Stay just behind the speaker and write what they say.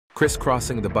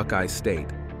Crisscrossing the Buckeye State,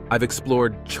 I've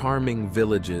explored charming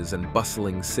villages and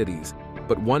bustling cities,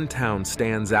 but one town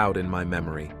stands out in my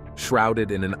memory, shrouded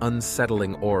in an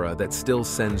unsettling aura that still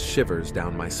sends shivers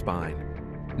down my spine.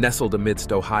 Nestled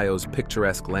amidst Ohio's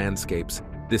picturesque landscapes,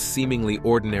 this seemingly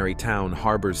ordinary town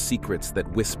harbors secrets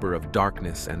that whisper of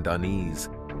darkness and unease.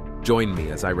 Join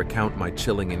me as I recount my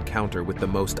chilling encounter with the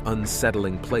most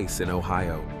unsettling place in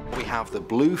Ohio. We have the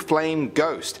Blue Flame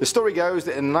Ghost. The story goes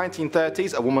that in the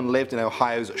 1930s, a woman lived in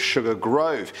Ohio's Sugar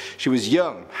Grove. She was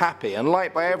young, happy, and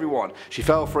liked by everyone. She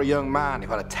fell for a young man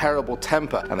who had a terrible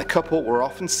temper, and the couple were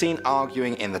often seen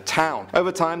arguing in the town.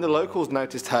 Over time, the locals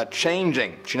noticed her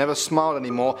changing. She never smiled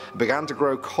anymore and began to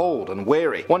grow cold and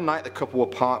weary. One night, the couple were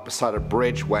parked beside a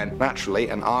bridge when, naturally,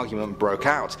 an argument broke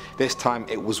out. This time,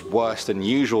 it was worse than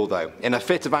usual though. In a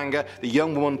fit of anger, the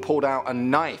young woman pulled out a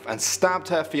knife and stabbed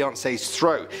her fiancé's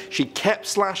throat. She kept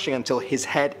slashing until his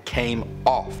head came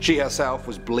off. She herself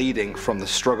was bleeding from the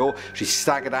struggle. She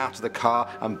staggered out of the car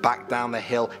and back down the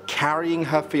hill, carrying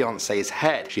her fiancé's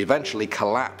head. She eventually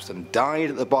collapsed and died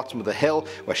at the bottom of the hill,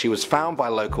 where she was found by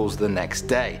locals the next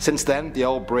day. Since then, the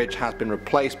old bridge has been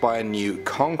replaced by a new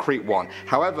concrete one.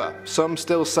 However, some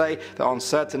still say that on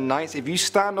certain nights, if you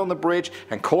stand on the bridge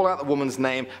and call out the woman's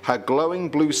name, her glowing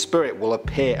blue spirit will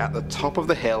appear at the top of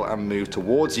the hill and move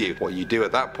towards you. What you do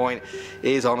at that point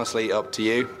is honestly up to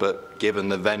you, but given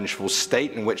the vengeful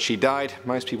state in which she died,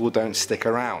 most people don't stick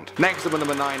around. Next up at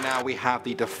number 9 now, we have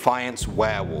the Defiance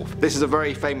Werewolf. This is a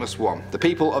very famous one. The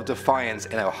people of Defiance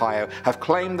in Ohio have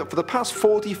claimed that for the past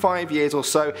 45 years or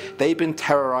so, they've been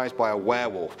terrorized by a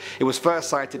werewolf. It was first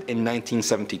sighted in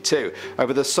 1972.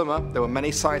 Over the summer, there were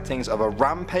many sightings of a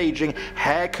rampaging,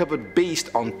 hair-covered beast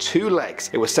on 2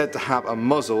 legs. It was said to have a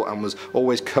muzzle and was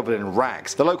always covered in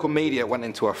rags. The local media went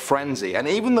into a frenzy, and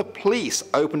even the police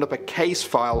opened up a case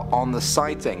file on the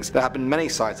sightings. There have been many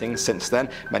sightings since then.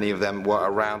 Many of them were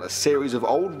around a series of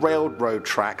old railroad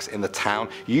tracks in the town,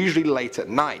 usually late at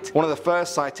night. One of the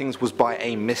first sightings was by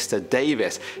a Mr.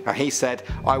 Davis. Now he said,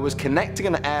 "I was connecting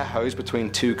an air hose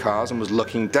between 2 cars and was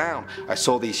looking down. I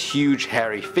saw these huge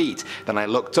hairy feet. Then I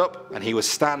looked up and he was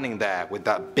standing there with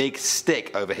that big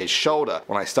stick over his shoulder.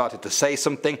 When I started to say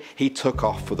something, he took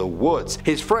off for the woods."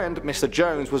 His friend Mr.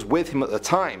 Jones was with him at the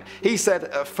time. He said,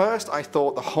 "At first I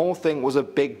thought the whole thing was a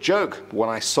big joke. When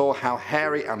I saw how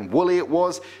hairy and woolly it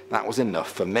was, that was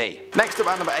enough for me." Next up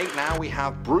at number 8 now, we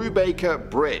have Brubaker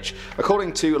Bridge.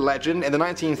 According to legend, in the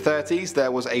 1930s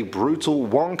there was a brutal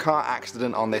 1-car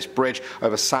accident on this bridge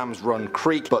over Sam's Run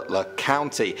Creek, Butler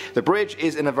County. The bridge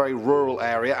is in a very rural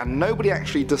area and nobody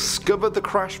actually discovered the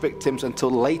crash victims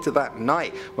until later that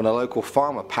night when a local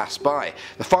farmer passed by.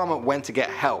 The farmer went to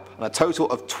get help and a total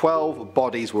of 12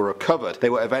 bodies were recovered. They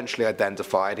were eventually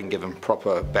identified and given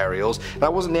proper burials.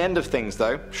 That wasn't the end of things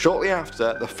though. Shortly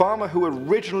after, the farmer who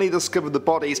originally discovered the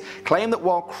bodies claimed that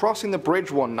while crossing the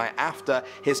bridge one night after,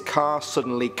 his car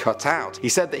suddenly cut out. He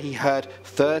said that he heard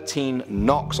 13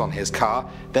 knocks on his car,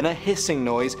 then a hissing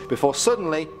noise before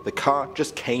suddenly the car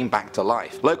just came back to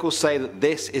life. Locals say that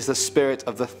this is the spirit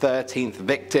of the 13th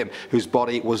victim, whose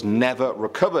body was never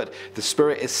recovered. The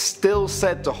spirit is still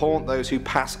said to haunt those who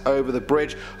pass over the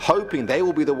bridge, hoping they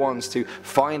will be the ones to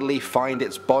finally find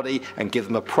its body and give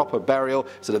them a proper burial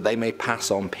so that they may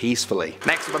pass on peacefully.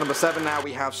 Next up at number 7 now,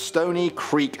 we have Stony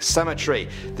Creek Cemetery.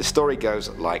 The story goes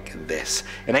like this.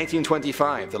 In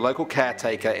 1825, the local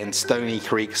caretaker in Stony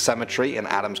Creek Cemetery in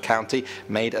Adams County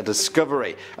made a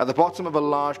discovery. At the bottom of a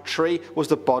large tree was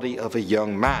the body of a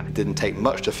young man. It didn't take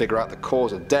much to figure out the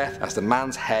cause of death, as the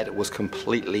man's head was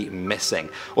completely missing.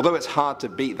 Although it's hard to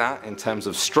beat that in terms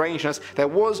of strangeness, there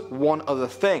was one other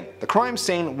thing. The crime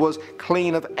scene was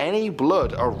clean of any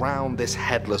blood around this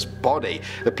headless body.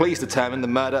 The police determined the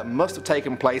murder must have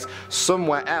taken place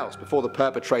somewhere else before the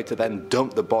perpetrator then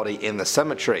dumped the body in the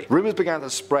cemetery. Rumours began to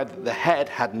spread that the head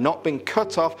had not been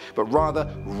cut off but rather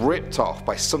ripped off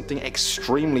by something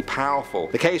extremely powerful.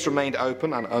 The case remained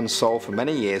open and unsolved for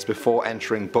many years before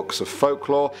entering books of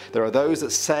folklore. There are those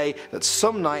that say that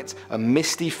some nights a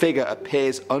misty figure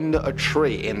appears under a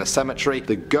tree in the cemetery,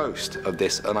 the ghost of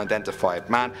this unidentified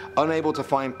man, unable to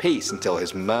find peace until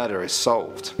his murder is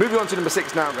solved. Moving on to number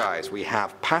 6 now guys, we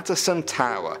have Patterson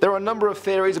Tower. There are a number of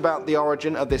theories about the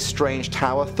origin of this strange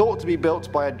tower, thought to be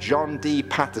built by a John D.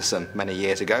 Patterson many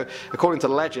years ago. According to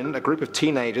legend, a group of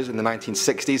teenagers in the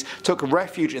 1960s took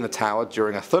refuge in the tower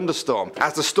during a thunderstorm.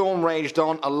 As the storm raged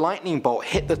on, a lightning bolt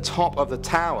hit the top of the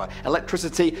tower.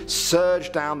 Electricity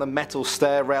surged down the metal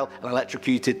stair rail and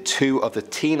electrocuted 2 of the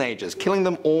teenagers, killing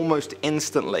them almost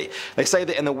instantly. They say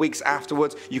that in the weeks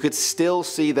afterwards, you could still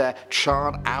see their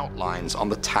charred outlines on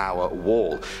the tower tower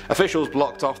wall. Officials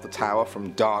blocked off the tower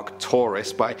from dark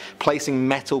tourists by placing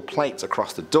metal plates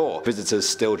across the door. Visitors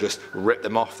still just ripped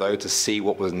them off though to see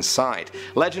what was inside.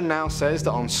 Legend now says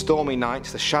that on stormy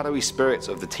nights the shadowy spirits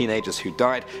of the teenagers who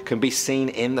died can be seen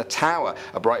in the tower.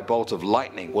 A bright bolt of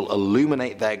lightning will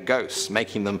illuminate their ghosts,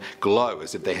 making them glow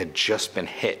as if they had just been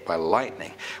hit by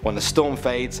lightning. When the storm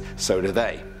fades, so do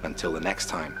they. Until the next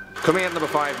time. Coming in at number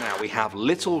 5 now, we have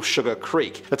Little Sugar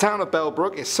Creek. The town of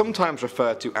Bellbrook is sometimes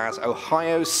referred to as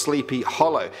Ohio's Sleepy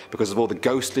Hollow because of all the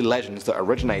ghostly legends that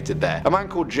originated there. A man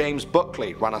called James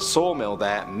Buckley ran a sawmill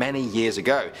there many years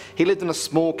ago. He lived in a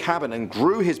small cabin and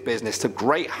grew his business to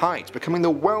great heights, becoming the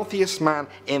wealthiest man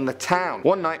in the town.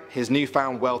 One night, his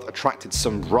newfound wealth attracted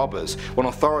some robbers. When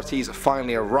authorities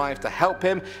finally arrived to help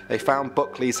him, they found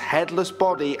Buckley's headless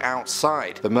body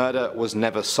outside. The murder was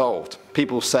never solved.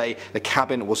 People say the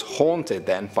cabin was haunted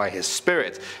then by his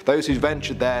spirit. Those who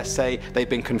ventured there say they've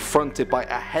been confronted by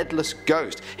a headless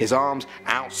ghost, his arms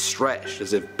outstretched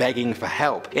as if begging for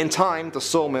help. In time, the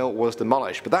sawmill was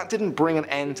demolished, but that didn't bring an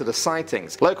end to the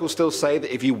sightings. Locals still say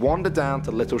that if you wander down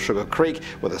to Little Sugar Creek,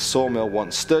 where the sawmill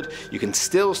once stood, you can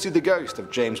still see the ghost of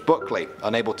James Buckley,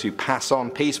 unable to pass on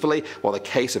peacefully while the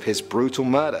case of his brutal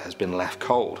murder has been left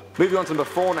cold. Moving on to number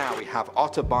 4 now, we have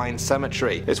Otterbein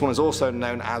Cemetery. This one is also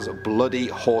known as Bloody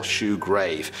Horseshoe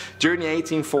Grave. During the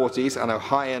 1840s, an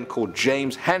Ohioan called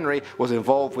James Henry was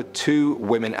involved with 2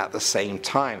 women at the same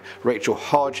time, Rachel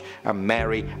Hodge and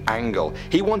Mary Angle.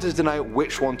 He wanted to know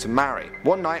which one to marry.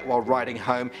 One night while riding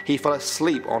home, he fell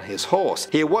asleep on his horse.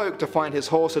 He awoke to find his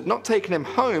horse had not taken him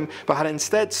home, but had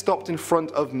instead stopped in front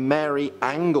of Mary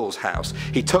Angle's house.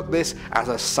 He took this as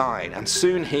a sign, and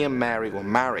soon he and Mary were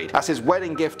married. As his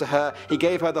wedding gift to her, he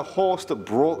gave her the horse that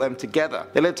brought them together.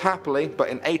 They lived happily, but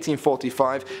in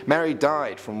 1845, Mary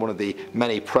died from one of the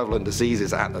many prevalent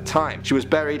diseases at the time. She was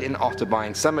buried in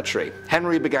Otterbein Cemetery.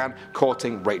 Henry began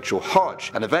courting Rachel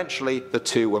Hodge, and eventually the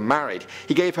two were married.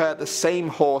 He gave her the same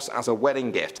horse as a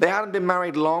wedding gift. They hadn't been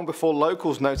married long before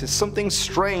locals noticed something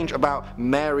strange about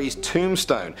Mary's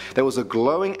tombstone. There was a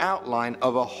glowing outline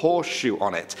of a horseshoe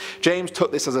on it. James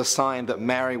took this as a sign that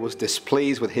Mary was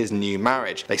displeased with his new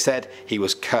marriage. They said he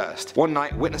was cursed. One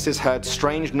night, witnesses heard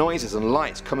strange noises and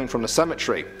lights coming from the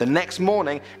cemetery. The next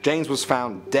morning, James was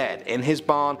found dead in his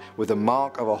barn with the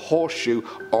mark of a horseshoe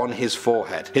on his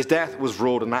forehead. His death was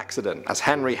ruled an accident, as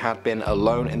Henry had been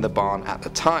alone in the barn at the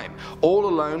time, all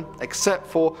alone except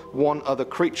for one other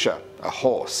creature, a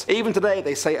horse. Even today,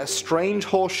 they say a strange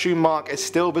horseshoe mark is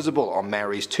still visible on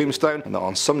Mary's tombstone, and that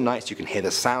on some nights you can hear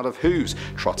the sound of hooves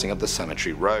trotting up the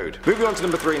cemetery road. Moving on to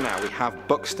number 3 now, we have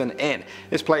Buxton Inn.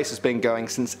 This place has been going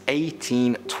since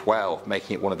 1812,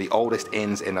 making it one of the oldest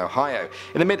inns in Ohio.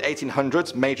 In the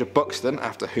mid-1800s, Major Buxton,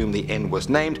 after whom the inn was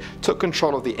named, took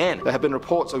control of the inn. There have been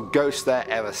reports of ghosts there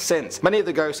ever since. Many of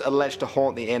the ghosts alleged to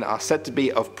haunt the inn are said to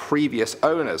be of previous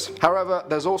owners. However,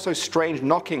 there's also strange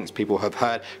knockings people have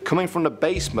heard coming from the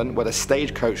basement where the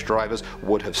stagecoach drivers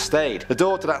would have stayed. The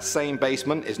door to that same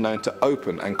basement is known to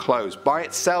open and close by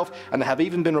itself, and there have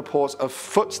even been reports of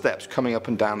footsteps coming up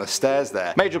and down the stairs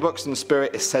there. Major Buxton's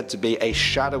spirit is said to be a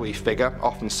shadowy figure,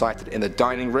 often sighted in the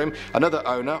dining room. Another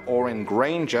owner, Orrin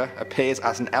Granger, appears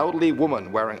as an elderly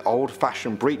woman wearing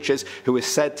old-fashioned breeches who is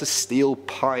said to steal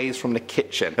pies from the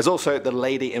kitchen. There's also the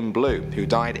Lady in Blue, who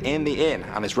died in the inn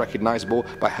and is recognizable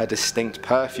by her distinct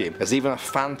perfume. There's even a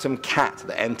phantom cat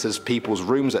that enters people's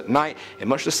rooms at night in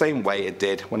much the same way it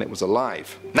did when it was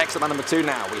alive. Next up at number 2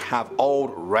 now, we have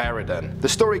Old Raritan. The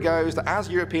story goes that as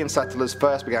European settlers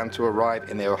first began to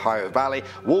arrive in the Ohio Valley,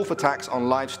 wolf attacks on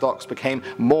livestock became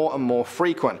more and more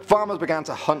frequent. Farmers began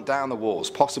to hunt down the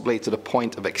wolves, possibly to the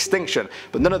point of extinction,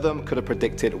 but none of them could have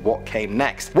predicted what came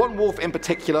next. One wolf in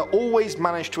particular always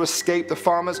managed to escape the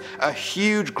farmers. A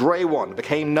huge grey one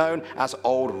became known as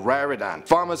Old Raritan.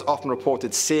 Farmers often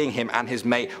reported seeing him and his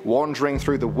mate wandering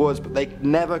through the woods, but they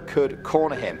never could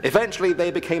corner him. Eventually,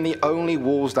 they became the only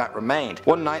wolves that remained.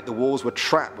 One night, the wolves were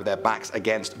trapped with their backs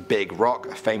against Big Rock,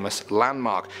 a famous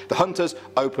landmark. The hunters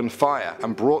opened fire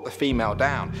and brought the female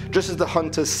down. Just as the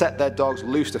hunters set their dogs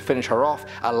loose to finish her off,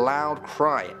 a loud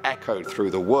cry echoed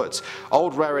through the woods.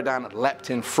 Old Raritan leapt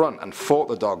in front and fought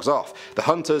the dogs off. The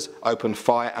hunters opened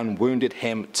fire and wounded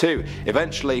him too.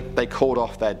 Eventually, they called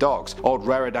off their dogs. Old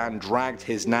Raritan dragged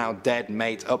his now dead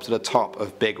mate up to the top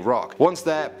of Big Rock. Once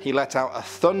there, he let out a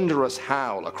thunderous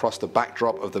howl across the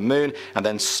backdrop of the moon and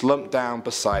then slumped down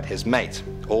beside his mate.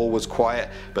 All was quiet,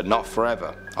 but not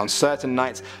forever. On certain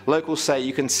nights, locals say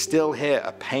you can still hear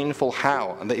a painful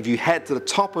howl, and that if you head to the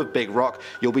top of Big Rock,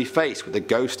 you'll be faced with the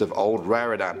ghost of old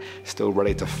Raridan, still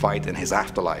ready to fight in his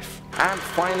afterlife. And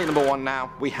finally, number 1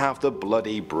 now, we have the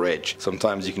Bloody Bridge.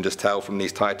 Sometimes you can just tell from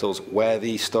these titles where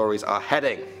these stories are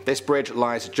heading. This bridge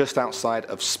lies just outside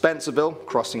of Spencerville,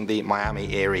 crossing the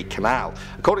Miami-Erie Canal.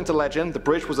 According to legend, the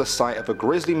bridge was a site of a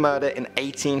grisly murder in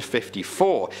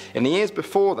 1854. In the years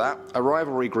before that, a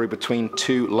rivalry grew between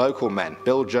 2 local men,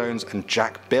 Bill Jones and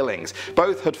Jack Billings.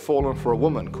 Both had fallen for a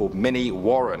woman called Minnie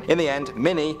Warren. In the end,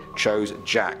 Minnie chose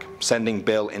Jack, sending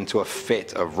Bill into a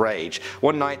fit of rage.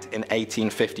 One night in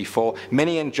 1854,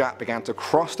 Minnie and Jack began to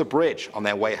cross the bridge on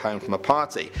their way home from a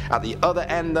party. At the other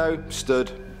end though,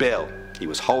 stood Bill. He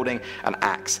was holding an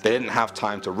axe. They didn't have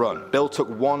time to run. Bill took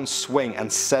one swing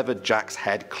and severed Jack's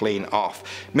head clean off.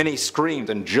 Minnie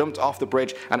screamed and jumped off the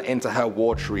bridge and into her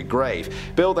watery grave.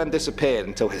 Bill then disappeared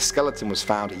until his skeleton was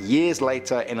found years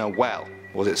later in a well.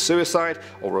 Was it suicide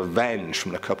or revenge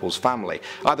from the couple's family?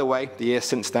 Either way, the years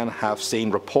since then have seen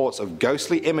reports of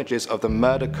ghostly images of the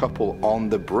murdered couple on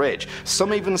the bridge.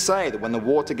 Some even say that when the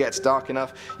water gets dark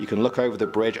enough, you can look over the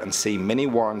bridge and see Minnie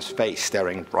Warren's face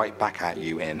staring right back at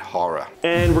you in horror.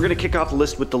 And we're going to kick off the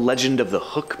list with the legend of the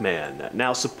Hook Man.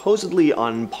 Now, supposedly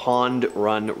on Pond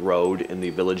Run Road in the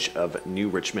village of New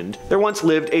Richmond, there once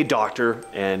lived a doctor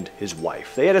and his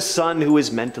wife. They had a son who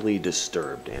was mentally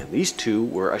disturbed, and these two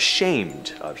were ashamed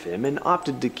of him and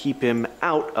opted to keep him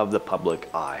out of the public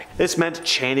eye. This meant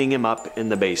chaining him up in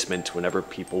the basement whenever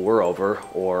people were over,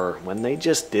 or when they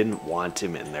just didn't want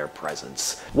him in their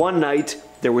presence. One night,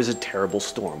 there was a terrible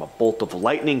storm. A bolt of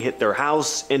lightning hit their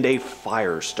house and a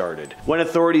fire started. When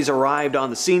authorities arrived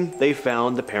on the scene, they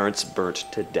found the parents burnt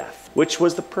to death, which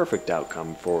was the perfect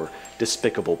outcome for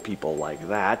despicable people like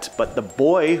that. But the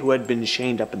boy, who had been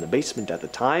chained up in the basement at the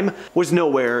time, was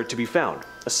nowhere to be found,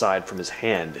 aside from his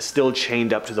hand, still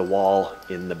chained up to the wall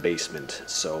in the basement.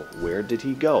 So where did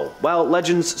he go? Well,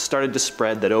 legends started to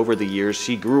spread that over the years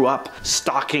he grew up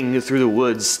stalking through the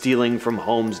woods, stealing from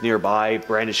homes nearby,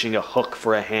 brandishing a hook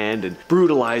for a hand, and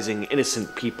brutalizing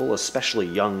innocent people, especially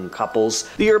young couples.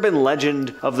 The urban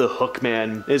legend of the Hook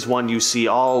Man is one you see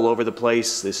all over the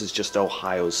place. This is just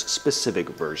Ohio's specific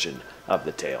version of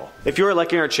the tale. If you're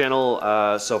liking our channel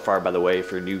so far, by the way,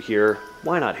 if you're new here,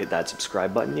 why not hit that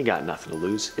subscribe button? You got nothing to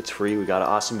lose. It's free. We got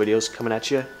awesome videos coming at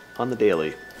you on the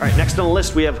daily. Alright, next on the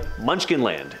list we have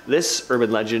Munchkinland. This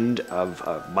urban legend of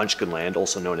Munchkinland,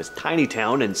 also known as Tiny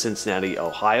Town in Cincinnati,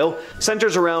 Ohio,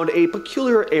 centers around a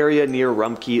peculiar area near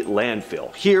Rumpke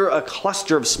Landfill. Here, a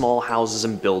cluster of small houses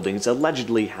and buildings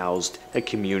allegedly housed a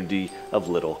community of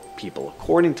little people.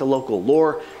 According to local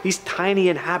lore, these tiny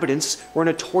inhabitants were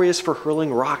notorious for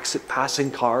hurling rocks at passing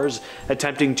cars,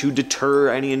 attempting to deter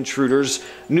any intruders.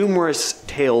 Numerous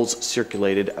tales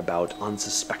circulated about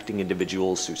unsuspecting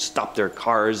individuals who stopped their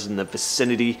cars in the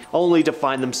vicinity, only to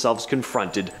find themselves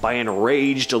confronted by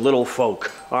enraged little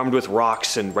folk armed with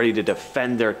rocks and ready to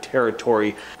defend their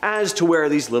territory. As to where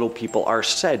these little people are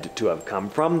said to have come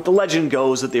from, the legend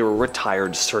goes that they were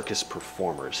retired circus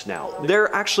performers. Now,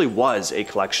 there actually was a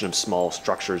collection of small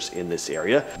structures in this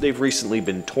area. They've recently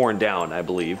been torn down, I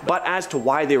believe. But as to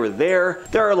why they were there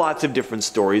are lots of different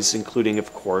stories, including,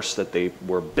 of course, that they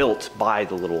were built by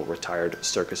the little retired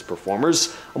circus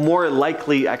performers. A more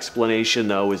likely explanation,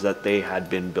 though, is that they had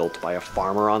been built by a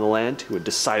farmer on the land who had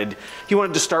decided he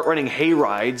wanted to start running hay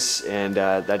rides, and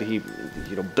that he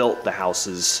built the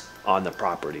houses on the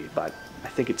property. But I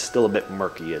think it's still a bit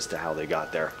murky as to how they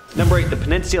got there. Number 8, the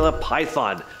Peninsula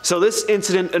Python. So this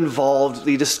incident involved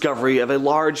the discovery of a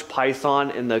large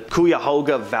python in the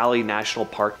Cuyahoga Valley National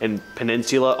Park in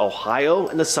Peninsula, Ohio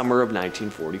in the summer of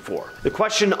 1944. The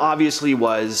question obviously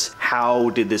was, how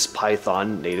did this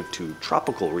python, native to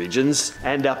tropical regions,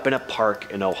 end up in a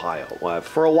park in Ohio?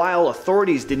 For a while,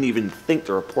 authorities didn't even think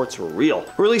the reports were real,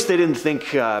 or at least they didn't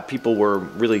think people were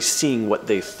really seeing what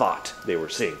they thought they were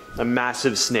seeing. A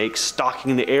massive snake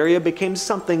stalking the area became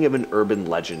something of an urban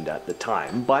legend at the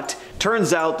time, but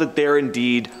turns out that there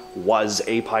indeed was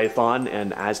a python,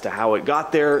 and as to how it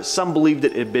got there, some believed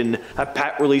that it had been a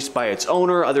pet released by its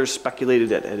owner, others speculated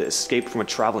that it had escaped from a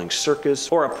traveling circus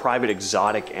or a private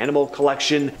exotic animal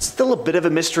collection. It's still a bit of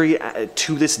a mystery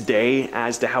to this day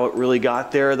as to how it really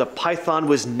got there. The python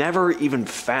was never even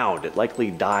found. It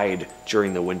likely died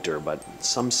during the winter, but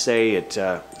some say it's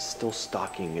still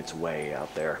stalking its way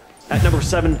out there. At number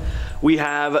 7, we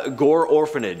have Gore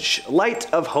Orphanage.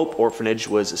 Light of Hope Orphanage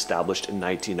was established in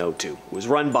 1902. It was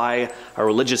run by a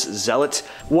religious zealot.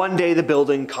 One day the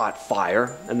building caught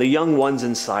fire, and the young ones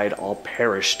inside all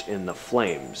perished in the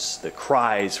flames, the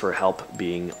cries for help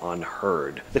being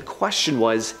unheard. The question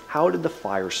was, how did the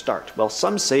fire start? Well,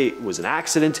 some say it was an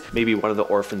accident, maybe one of the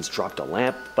orphans dropped a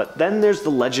lamp, but then there's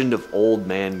the legend of Old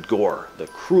Man Gore, the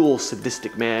cruel,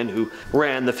 sadistic man who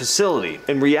ran the facility.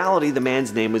 In reality, the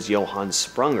man's name was Johann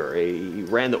Sprunger. He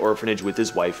ran the orphanage with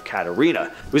his wife,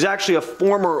 Katerina. It was actually a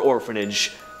former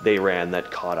orphanage they ran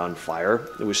that caught on fire.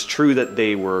 It was true that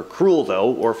they were cruel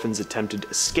though. Orphans attempted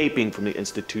escaping from the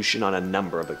institution on a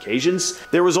number of occasions.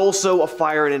 There was also a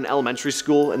fire in an elementary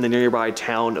school in the nearby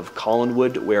town of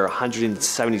Collinwood where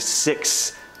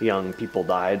 176 young people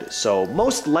died. So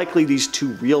most likely these two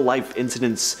real-life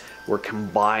incidents were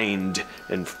combined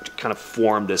and kind of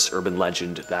formed this urban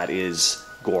legend that is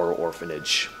Gore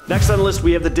Orphanage. Next on the list,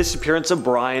 we have the disappearance of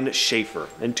Brian Schaefer.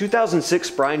 In 2006,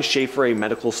 Brian Schaefer, a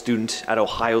medical student at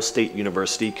Ohio State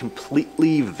University,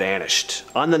 completely vanished.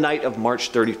 On the night of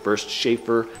March 31st,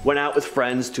 Schaefer went out with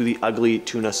friends to the Ugly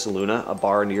Tuna Saloona, a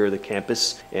bar near the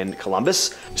campus in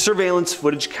Columbus. Surveillance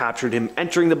footage captured him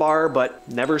entering the bar, but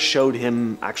never showed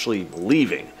him actually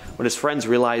leaving. When his friends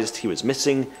realized he was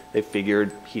missing, they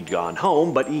figured he'd gone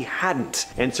home, but he hadn't.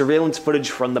 And surveillance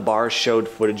footage from the bar showed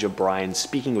footage of Brian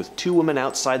speaking with two women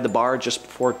outside the bar just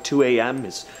before 2 a.m.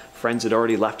 His friends had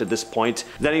already left at this point.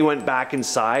 Then he went back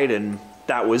inside and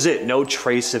that was it. No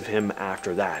trace of him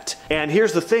after that. And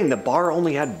here's the thing, the bar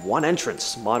only had one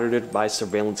entrance, monitored by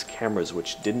surveillance cameras,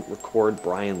 which didn't record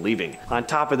Brian leaving. On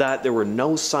top of that, there were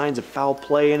no signs of foul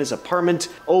play in his apartment.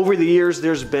 Over the years,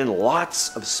 there's been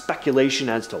lots of speculation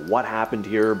as to what happened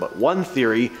here, but one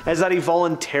theory is that he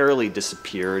voluntarily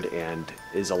disappeared and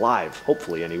is alive,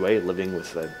 hopefully anyway, living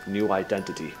with a new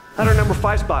identity. At our number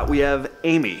 5 spot, we have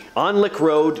Amy. On Lick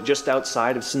Road, just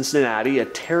outside of Cincinnati, a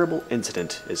terrible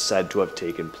incident is said to have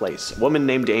taken place. A woman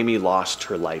named Amy lost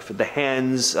her life at the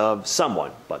hands of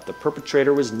someone, but the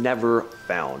perpetrator was never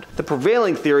found. The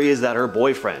prevailing theory is that her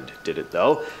boyfriend did it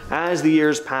though. As the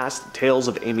years passed, tales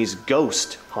of Amy's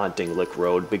ghost haunting Lick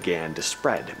Road began to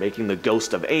spread, making the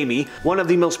ghost of Amy one of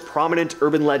the most prominent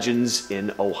urban legends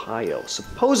in Ohio.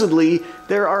 Supposedly,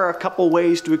 there are a couple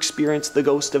ways to experience the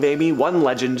ghost of Amy. One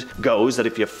legend goes that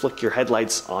if you flick your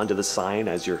headlights onto the sign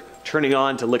as you're turning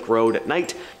on to Lick Road at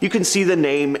night, you can see the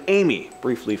name Amy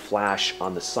briefly flash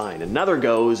on the sign. Another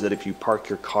goes that if you park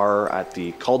your car at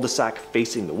the cul-de-sac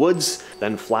facing the woods,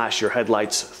 then flash your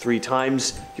headlights 3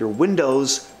 times, your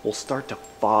windows will start to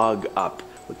fog up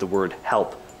with the word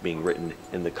help being written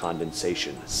in the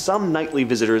condensation. Some nightly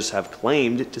visitors have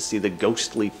claimed to see the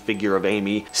ghostly figure of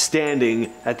Amy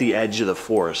standing at the edge of the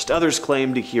forest. Others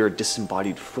claim to hear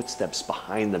disembodied footsteps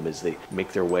behind them as they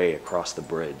make their way across the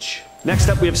bridge. Next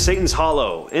up, we have Satan's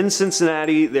Hollow. In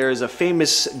Cincinnati, there is a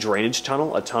famous drainage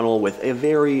tunnel, a tunnel with a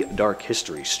very dark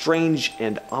history. Strange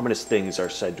and ominous things are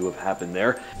said to have happened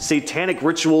there. Satanic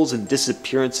rituals and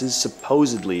disappearances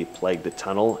supposedly plague the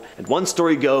tunnel, and one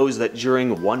story goes that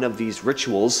during one of these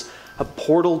rituals, a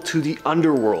portal to the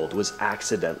underworld was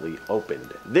accidentally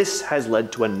opened. This has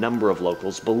led to a number of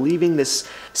locals believing this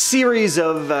series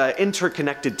of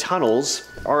interconnected tunnels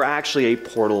are actually a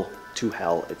portal to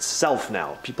hell itself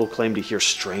now. People claim to hear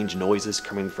strange noises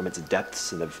coming from its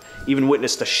depths and have even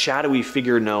witnessed a shadowy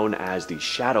figure known as the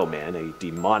Shadow Man, a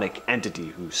demonic entity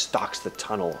who stalks the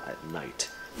tunnel at night.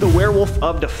 The Werewolf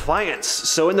of Defiance.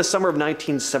 So in the summer of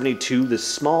 1972, the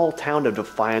small town of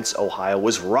Defiance, Ohio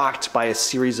was rocked by a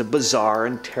series of bizarre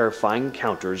and terrifying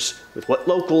encounters with what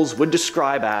locals would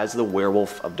describe as the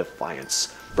Werewolf of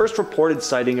Defiance. First reported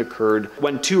sighting occurred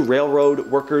when 2 railroad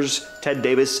workers, Ted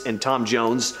Davis and Tom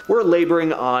Jones, were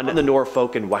laboring on the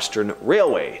Norfolk and Western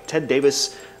Railway. Ted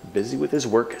Davis, busy with his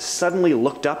work, suddenly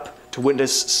looked up to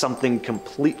witness something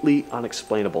completely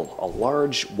unexplainable. A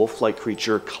large wolf-like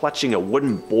creature clutching a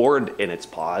wooden board in its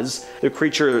paws. The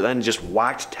creature then just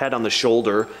whacked Ted on the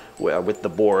shoulder with the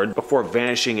board before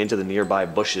vanishing into the nearby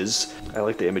bushes. I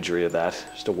like the imagery of that.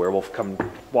 Just a werewolf come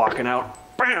walking out.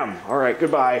 Bam! All right,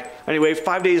 goodbye. Anyway,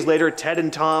 5 days later, Ted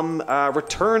and Tom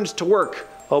returned to work,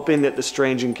 hoping that the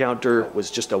strange encounter was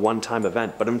just a one-time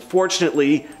event. But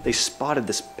unfortunately, they spotted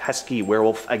this pesky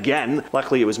werewolf again.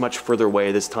 Luckily, it was much further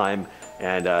away this time,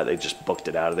 and they just booked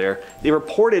it out of there. They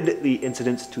reported the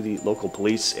incident to the local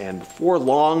police, and before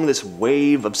long, this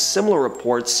wave of similar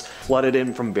reports flooded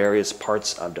in from various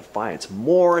parts of Defiance.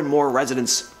 More and more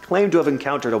residents claimed to have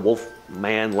encountered a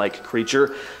wolf-man-like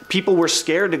creature. People were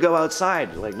scared to go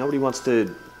outside. Like, nobody wants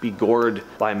to be gored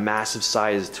by a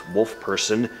massive-sized wolf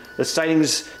person. The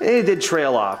sightings, did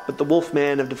trail off, but the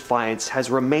Wolfman of Defiance has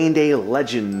remained a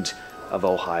legend of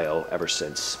Ohio ever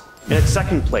since. And at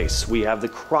second place, we have the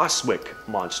Crosswick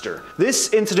Monster.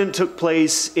 This incident took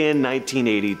place in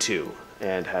 1982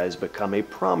 and has become a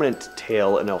prominent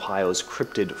tale in Ohio's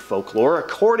cryptid folklore.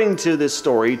 According to this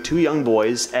story, two young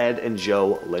boys, Ed and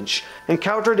Joe Lynch,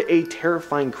 encountered a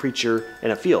terrifying creature in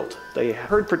a field. They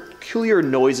heard peculiar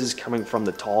noises coming from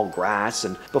the tall grass,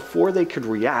 and before they could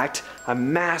react, a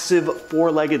massive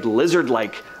four-legged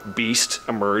lizard-like beast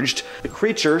emerged. The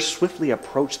creature swiftly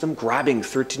approached them, grabbing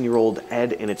 13-year-old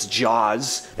Ed in its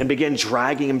jaws and began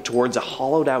dragging him towards a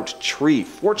hollowed-out tree.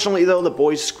 Fortunately, though, the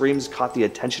boys' screams caught the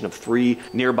attention of three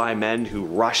nearby men who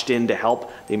rushed in to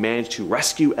help. They managed to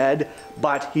rescue Ed,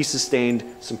 but he sustained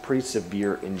some pretty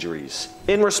severe injuries.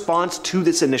 In response to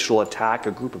this initial attack,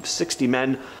 a group of 60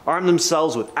 men armed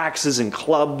themselves with axes and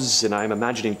clubs, and I'm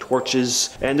imagining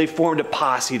torches, and they formed a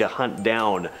posse to hunt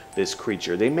down this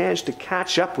creature. They managed to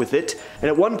catch up with it, and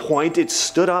at one point it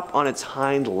stood up on its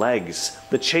hind legs.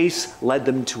 The chase led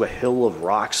them to a hill of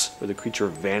rocks where the creature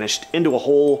vanished into a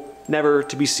hole, never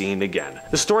to be seen again.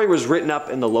 The story was written up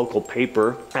in the local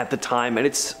paper at the time, and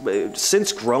it's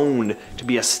since grown to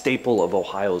be a staple of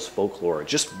Ohio's folklore.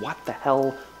 Just what the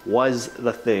hell was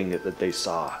the thing that they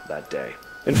saw that day?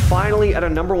 And finally, at our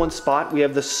number one spot, we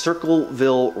have the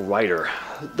Circleville Rider.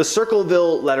 The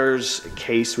Circleville letters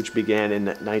case, which began in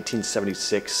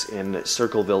 1976 in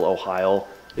Circleville, Ohio.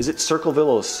 Is it Circleville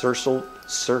or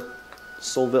Circleville?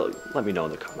 Let me know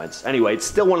in the comments. Anyway, it's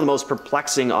still one of the most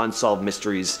perplexing unsolved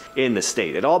mysteries in the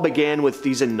state. It all began with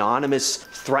these anonymous,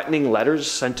 threatening letters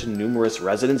sent to numerous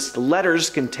residents. The letters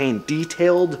contained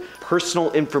detailed,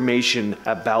 personal information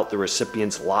about the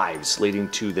recipients' lives, leading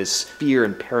to this fear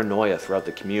and paranoia throughout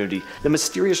the community. The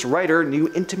mysterious writer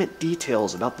knew intimate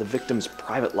details about the victims'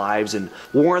 private lives and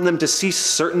warned them to cease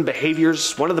certain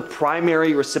behaviors. One of the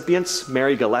primary recipients,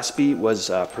 Mary Gillespie, was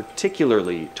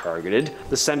particularly targeted.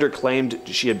 The sender claimed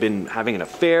she had been having an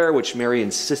affair, which Mary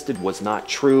insisted was not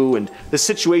true, and the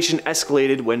situation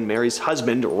escalated when Mary's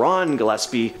husband, Ron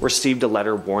Gillespie, received a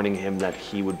letter warning him that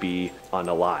he would be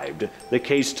unalived. The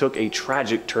case took a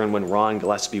tragic turn when Ron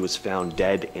Gillespie was found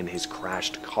dead in his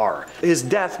crashed car. His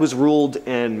death was ruled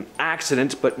an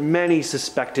accident, but many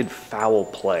suspected foul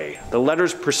play. The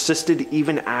letters persisted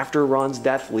even after Ron's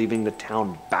death, leaving the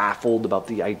town baffled about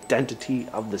the identity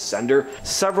of the sender.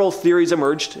 Several theories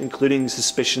emerged, including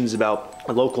suspicions about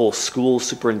a local school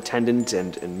superintendent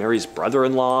and Mary's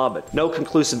brother-in-law, but no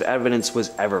conclusive evidence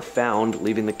was ever found,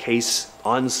 leaving the case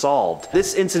unsolved.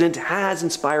 This incident has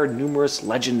inspired numerous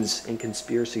legends and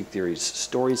conspiracy theories.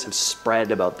 Stories have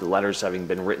spread about the letters having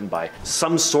been written by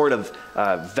some sort of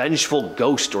vengeful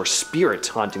ghost or spirit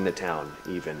haunting the town,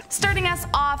 even. Starting us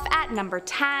off at number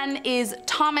 10 is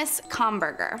Thomas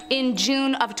Comberger. In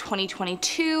June of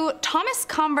 2022, Thomas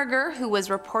Comberger, who was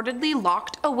reportedly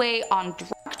locked away on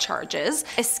drug charges,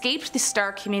 escaped the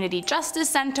Star Community Justice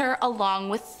Center along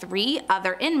with 3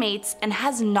 other inmates and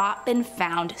has not been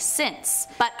found since.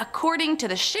 But according to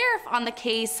the sheriff on the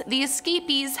case, the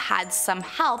escapees had some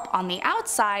help on the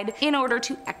outside in order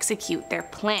to execute their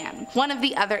plan. One of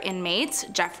the other inmates,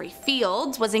 Jeffrey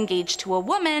Fields, was engaged to a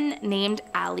woman named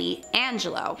Allie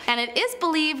Angelo, and it is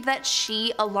believed that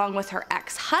she, along with her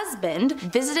ex-husband,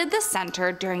 visited the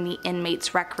center during the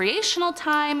inmates' recreational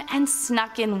time and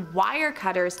snuck in wire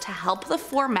cutters to help the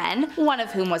 4 men, one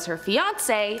of whom was her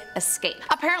fiance, escape.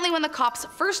 Apparently, when the cops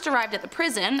first arrived at the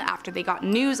prison after they got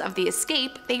news of the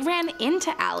escape, they ran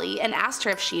into Allie and asked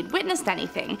her if she had witnessed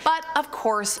anything, but of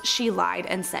course she lied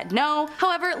and said no.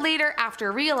 However, later,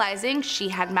 after realizing she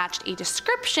had matched a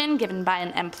description given by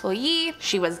an employee,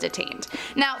 she was detained.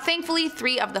 Now, thankfully,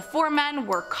 3 of the 4 men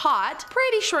were caught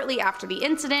pretty shortly after the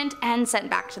incident and sent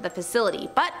back to the facility,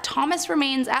 but Thomas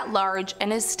remains at large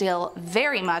and is still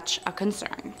very much a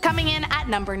concern. Coming in at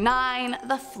number 9,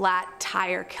 the Flat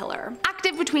Tire Killer.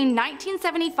 Active between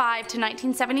 1975 to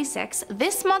 1976,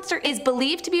 this monster is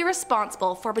believed to be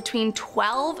responsible for between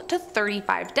 12 to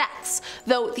 35 deaths,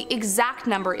 though the exact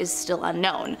number is still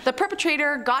unknown. The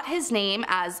perpetrator got his name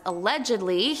as,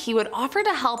 allegedly, he would offer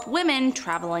to help women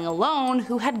traveling alone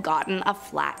who had gotten a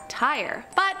flat tire.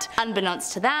 But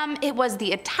unbeknownst to them, it was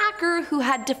the attacker who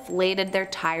had deflated their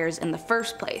tires in the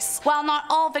first place. While not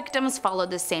all victims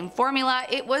followed the same formula,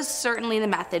 it was certainly the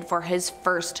method for his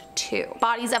first 2.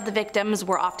 Bodies of the victims victims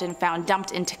were often found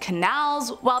dumped into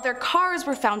canals, while their cars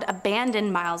were found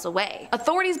abandoned miles away.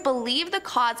 Authorities believe the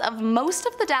cause of most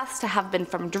of the deaths to have been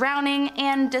from drowning,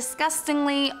 and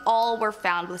disgustingly, all were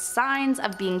found with signs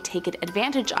of being taken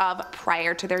advantage of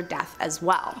prior to their death as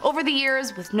well. Over the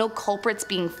years, with no culprits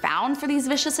being found for these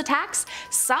vicious attacks,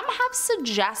 some have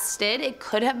suggested it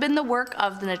could have been the work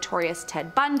of the notorious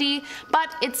Ted Bundy, but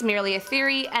it's merely a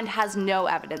theory and has no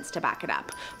evidence to back it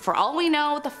up. For all we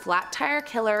know, the flat tire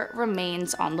killer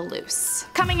remains on the loose.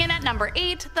 Coming in at number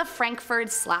 8, the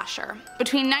Frankfurt Slasher.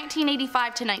 Between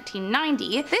 1985 to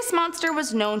 1990, this monster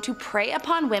was known to prey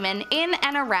upon women in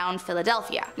and around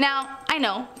Philadelphia. Now, I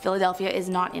know Philadelphia is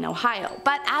not in Ohio,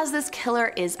 but as this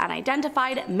killer is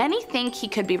unidentified, many think he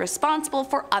could be responsible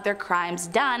for other crimes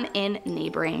done in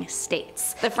neighboring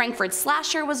states. The Frankfurt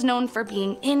Slasher was known for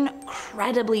being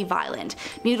incredibly violent,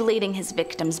 mutilating his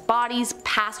victims' bodies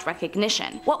past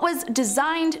recognition. What was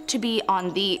designed to be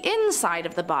on the inside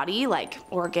of the body, like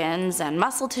organs and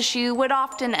muscle tissue, would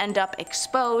often end up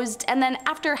exposed, and then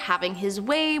after having his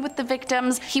way with the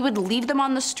victims, he would leave them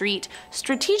on the street,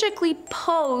 strategically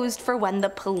posed for when the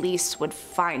police would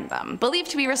find them.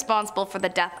 Believed to be responsible for the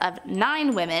death of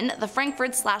 9 women, the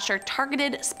Frankfurt Slasher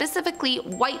targeted specifically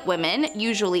white women,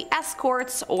 usually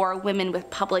escorts or women with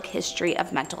public history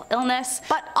of mental illness,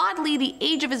 but oddly the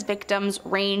age of his victims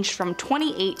ranged from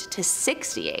 28 to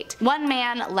 68. One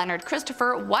man, Leonard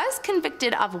Christopher, was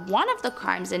convicted of one of the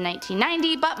crimes in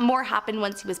 1990, but more happened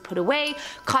once he was put away,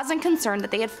 causing concern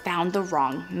that they had found the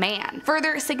wrong man.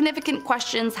 Further significant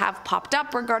questions have popped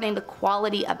up regarding the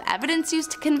quality of evidence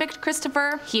used to convict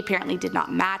Christopher. He apparently did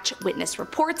not match witness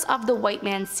reports of the white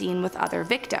man seen with other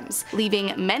victims,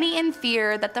 leaving many in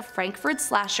fear that the Frankfurt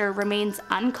Slasher remains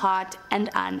uncaught and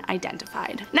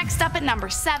unidentified. Next up at number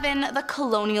 7, the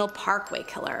Colonial Parkway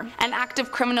Killer. An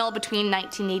active criminal between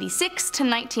 1986 to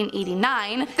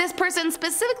 1989, this person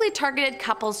specifically targeted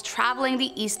couples traveling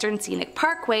the Eastern Scenic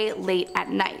Parkway late at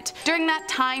night. During that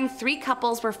time, 3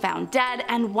 couples were found dead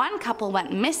and 1 couple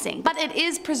went missing, but it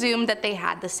is presumed that they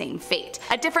had the same fate.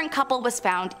 A different couple was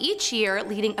found each year,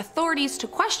 leading authorities to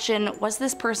question, was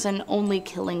this person only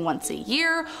killing once a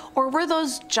year, or were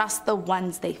those just the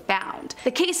ones they found?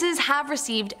 The cases have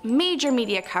received major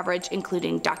media coverage,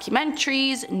 including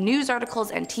documentaries, news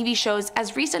articles, and TV shows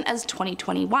as recent as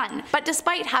 2021. But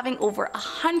despite having over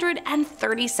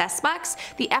 130 suspects,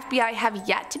 the FBI have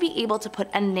yet to be able to put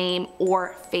a name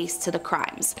or face to the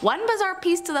crimes. One bizarre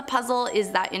piece to the puzzle is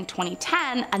that in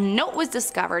 2010, a note was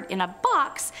discovered in a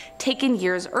box taken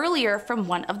years earlier from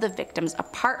one of the victims'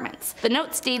 apartments. The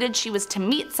note stated she was to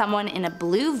meet someone in a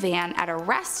blue van at a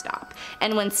rest stop,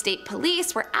 and when state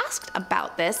police were asked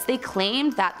about this, they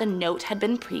claimed that the note had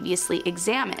been previously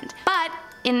examined. But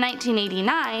in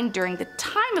 1989, during the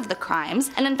time of the crimes,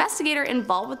 an investigator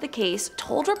involved with the case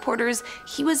told reporters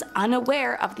he was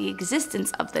unaware of the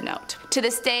existence of the note. To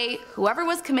this day, whoever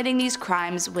was committing these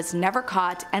crimes was never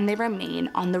caught and they remain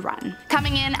on the run.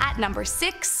 Coming in at number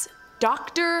 6,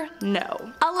 Dr.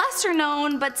 No. A lesser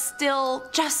known but still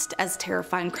just as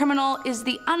terrifying criminal is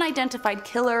the unidentified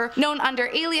killer known under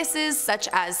aliases such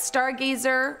as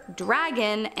Stargazer,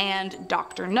 Dragon, and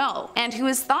Dr. No, and who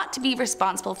is thought to be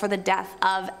responsible for the death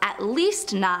of at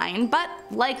least 9, but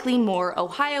likely more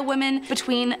Ohio women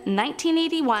between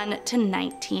 1981 to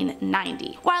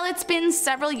 1990. While it's been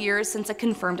several years since a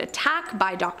confirmed attack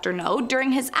by Dr. No,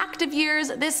 during his active years,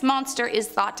 this monster is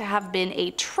thought to have been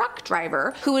a truck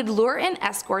driver who would lure in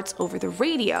escorts over the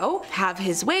radio, have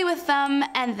his way with them,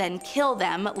 and then kill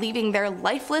them, leaving their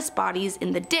lifeless bodies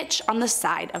in the ditch on the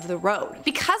side of the road.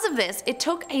 Because of this, it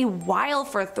took a while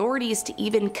for authorities to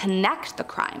even connect the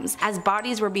crimes, as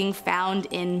bodies were being found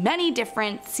in many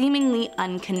different, seemingly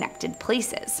unconnected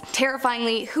places.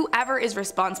 Terrifyingly, whoever is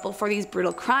responsible for these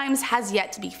brutal crimes has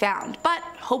yet to be found, but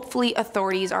hopefully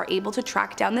authorities are able to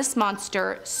track down this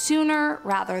monster sooner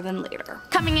rather than later.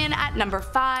 Coming in at number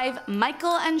 5,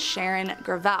 Michael and Sharon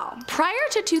Gravel. Prior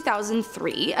to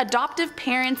 2003, adoptive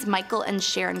parents Michael and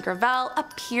Sharon Gravel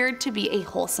appeared to be a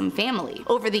wholesome family.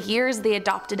 Over the years, they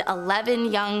adopted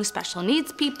 11 young special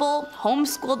needs people,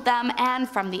 homeschooled them, and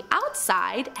from the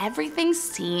outside, everything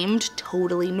seemed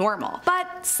totally normal.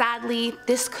 But sadly,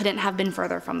 this couldn't have been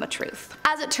further from the truth.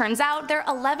 As it turns out, their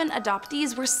 11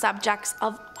 adoptees were subjects of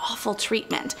of awful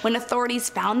treatment. When authorities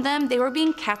found them, they were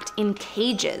being kept in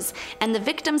cages, and the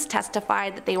victims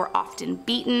testified that they were often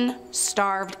beaten,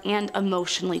 starved, and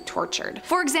emotionally tortured.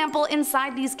 For example,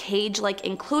 inside these cage-like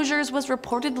enclosures was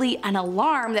reportedly an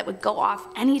alarm that would go off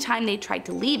anytime they tried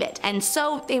to leave it, and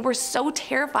so they were so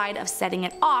terrified of setting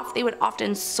it off, they would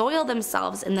often soil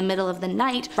themselves in the middle of the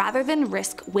night rather than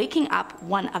risk waking up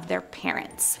one of their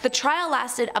parents. The trial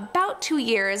lasted about 2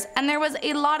 years, and there was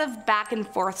a lot of back and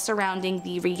forth surrounding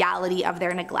the reality of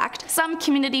their neglect. Some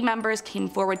community members came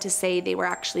forward to say they were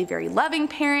actually very loving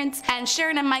parents, and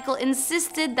Sharon and Michael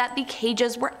insisted that the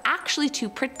cages were actually to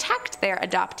protect their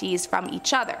adoptees from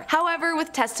each other. However,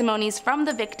 with testimonies from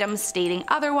the victims stating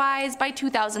otherwise, by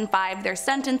 2005 their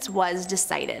sentence was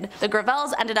decided. The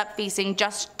Gravels ended up facing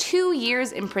just 2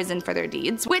 years in prison for their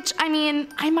deeds, which, I mean,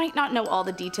 I might not know all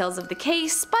the details of the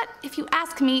case, but if you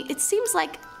ask me, it seems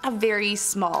like a very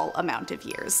small amount of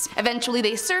years. Eventually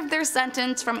they served their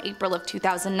sentence from April of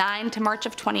 2009 to March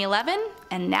of 2011,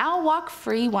 and now walk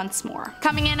free once more.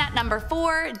 Coming in at number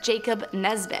 4, Jacob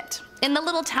Nesbitt. In the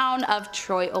little town of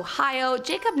Troy, Ohio,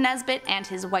 Jacob Nesbitt and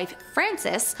his wife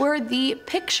Frances were the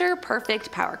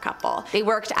picture-perfect power couple. They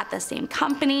worked at the same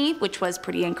company, which was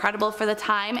pretty incredible for the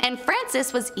time, and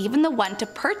Frances was even the one to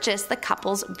purchase the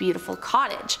couple's beautiful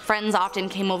cottage. Friends often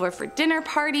came over for dinner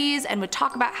parties and would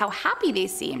talk about how happy they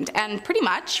seemed, and pretty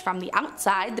much from the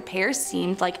outside the pair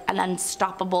seemed like an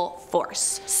unstoppable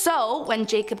force. So when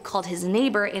Jacob called his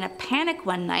neighbor in a panic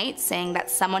one night saying that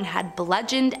someone had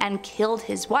bludgeoned and killed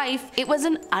his wife, it was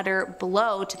an utter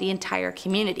blow to the entire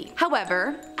community.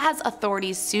 However, as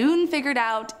authorities soon figured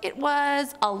out, it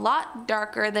was a lot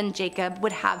darker than Jacob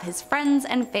would have his friends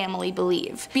and family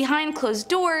believe. Behind closed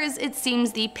doors, it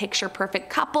seems the picture-perfect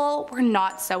couple were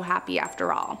not so happy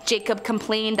after all. Jacob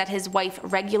complained that his wife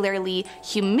regularly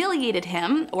humiliated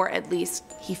him, or at least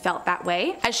he felt that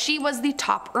way, as she was the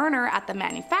top earner at the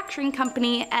manufacturing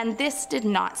company, and this did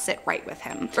not sit right with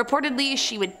him. Reportedly,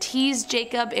 she would tease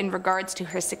Jacob in regards to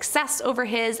her success over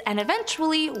his, and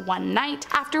eventually one night,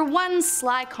 after one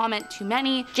sly comment too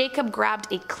many, Jacob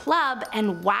grabbed a club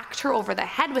and whacked her over the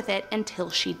head with it until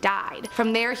she died.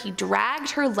 From there he dragged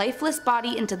her lifeless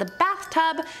body into the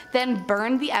bathtub, then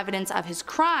burned the evidence of his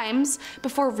crimes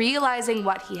before realizing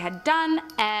what he had done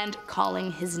and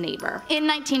calling his neighbor. In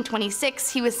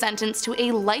 1926 he was sentenced to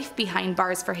a life behind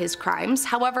bars for his crimes,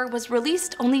 however was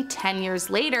released only 10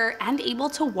 years later and able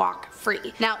to walk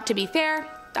free. Now to be fair,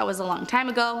 that was a long time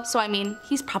ago, so I mean,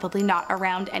 he's probably not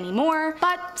around anymore,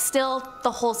 but still,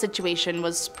 the whole situation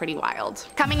was pretty wild.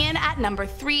 Coming in at number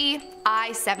 3,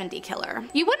 I-70 killer.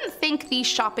 You wouldn't think the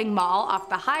shopping mall off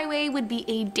the highway would be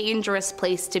a dangerous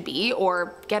place to be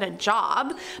or get a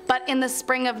job, but in the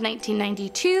spring of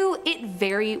 1992, it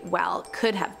very well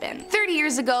could have been. 30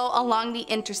 years ago, along the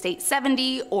Interstate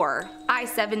 70, or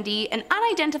I-70, an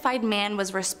unidentified man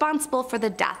was responsible for the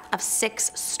death of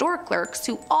 6 store clerks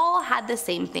who all had the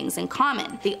same things in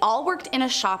common. They all worked in a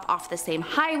shop off the same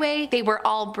highway, they were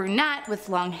all brunette with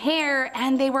long hair,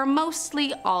 and they were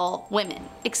mostly all women,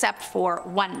 except for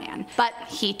one man. But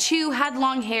he too had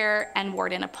long hair and wore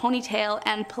it in a ponytail,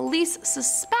 and police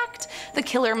suspect the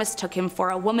killer mistook him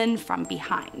for a woman from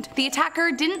behind. The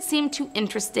attacker didn't seem too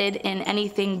interested in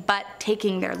anything but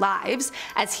taking their lives,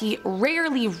 as he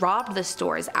rarely robbed the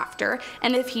stores after,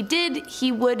 and if he did,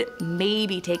 he would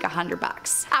maybe take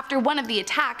 $100. After one of the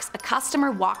attacks, a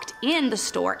customer walked in the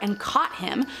store and caught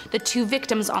him, the 2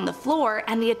 victims on the floor,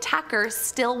 and the attacker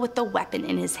still with the weapon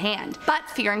in his hand. But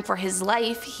fearing for his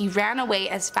life, he ran away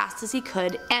as fast as he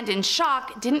could, and in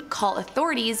shock didn't call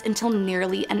authorities until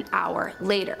nearly an hour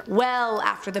later, well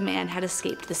after the man had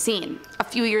escaped the scene. A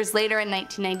few years later in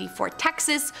 1994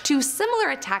 Texas, 2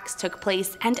 similar attacks took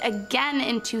place, and again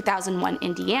in 2001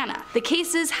 Indiana. The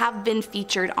cases have been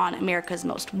featured on America's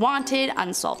Most Wanted,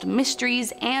 Unsolved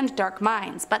Mysteries, and Dark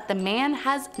Minds, but the man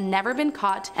has never been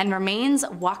caught and remains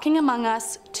walking among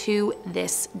us to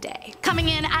this day. Coming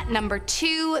in at number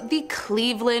 2, the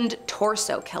Cleveland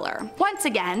torso killer. Once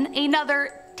again,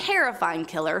 another terrifying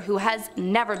killer who has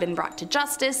never been brought to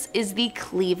justice is the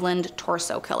Cleveland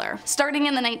torso killer. Starting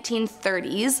in the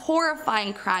 1930s,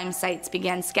 horrifying crime sites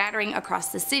began scattering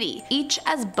across the city, each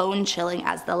as bone-chilling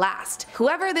as the last.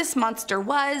 Whoever this monster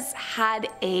was had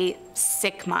a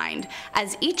sick mind,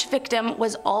 as each victim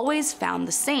was always found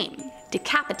the same: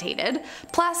 decapitated,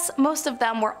 plus most of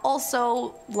them were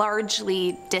also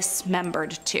largely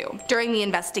dismembered too. During the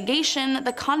investigation,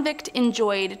 the convict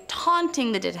enjoyed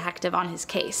taunting the detective on his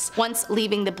case, once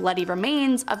leaving the bloody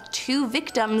remains of 2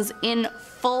 victims in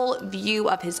full view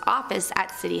of his office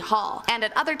at City Hall, and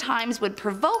at other times would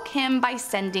provoke him by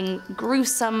sending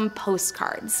gruesome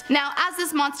postcards. Now, as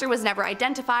this monster was never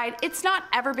identified, it's not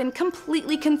ever been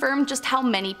completely confirmed just how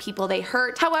many people they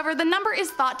hurt. However, the number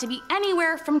is thought to be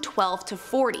anywhere from 12 to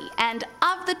 40, and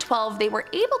of the 12 they were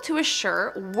able to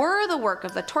assure were the work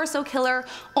of the torso killer,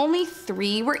 only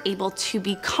 3 were able to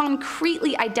be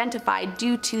concretely identified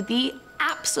due to the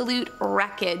absolute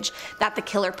wreckage that the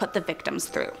killer put the victims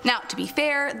through. Now, to be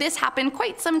fair, this happened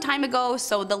quite some time ago,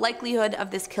 so the likelihood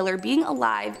of this killer being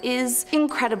alive is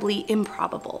incredibly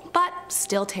improbable, but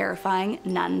still terrifying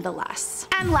nonetheless.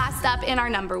 And last up in our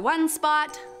number 1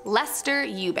 spot, Lester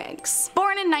Eubanks.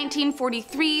 Born in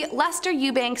 1943, Lester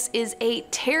Eubanks is a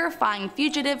terrifying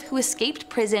fugitive who escaped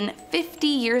prison 50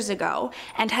 years ago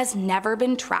and has never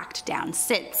been tracked down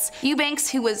since. Eubanks,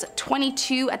 who was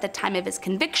 22 at the time of his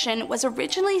conviction, was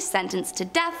originally sentenced to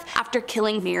death after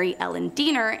killing Mary Ellen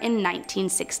Diener in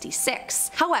 1966.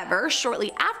 However,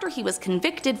 shortly after he was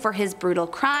convicted for his brutal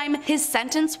crime, his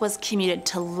sentence was commuted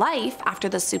to life after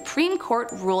the Supreme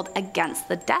Court ruled against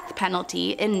the death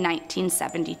penalty in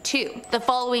 1972. The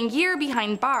following year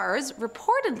behind bars,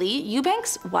 reportedly,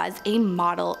 Eubanks was a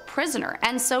model prisoner,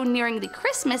 and so nearing the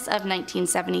Christmas of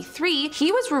 1973,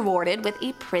 he was rewarded with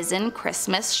a prison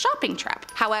Christmas shopping trip.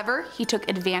 However, he took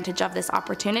advantage of this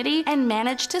opportunity and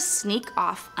managed to sneak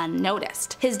off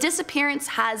unnoticed. His disappearance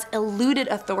has eluded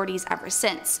authorities ever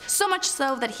since, so much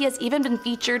so that he has even been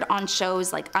featured on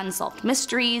shows like Unsolved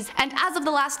Mysteries, and as of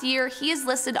the last year, he is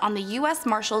listed on the US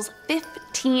Marshals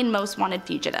 15 most wanted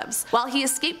fugitives. While he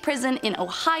escaped prison in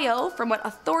Ohio, from what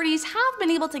authorities have been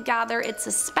able to gather, it's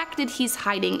suspected he's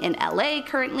hiding in LA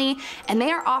currently, and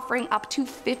they are offering up to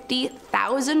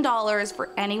 $50,000 for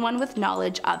anyone with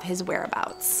knowledge of his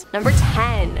whereabouts. Number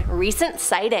 10. Recent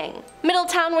sighting.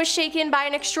 Middletown was shaken by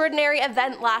an extraordinary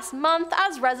event last month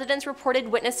as residents reported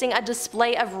witnessing a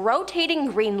display of rotating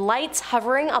green lights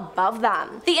hovering above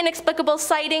them. The inexplicable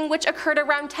sighting, which occurred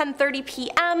around 10:30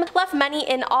 p.m., left many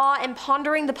in awe and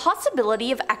pondering the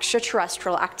possibility of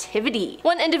extraterrestrial activity.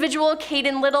 One individual,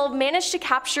 Caden Little, managed to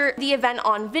capture the event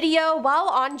on video while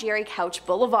on Jerry Couch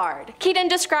Boulevard. Caden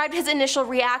described his initial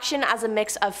reaction as a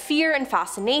mix of fear and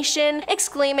fascination,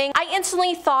 exclaiming, "I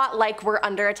instantly thought like we're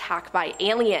under attack by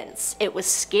aliens. It was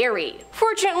scary."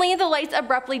 Fortunately, the lights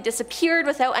abruptly disappeared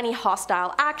without any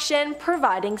hostile action,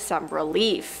 providing some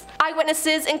relief.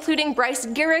 Eyewitnesses, including Bryce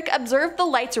Garrick, observed the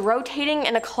lights rotating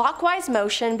in a clockwise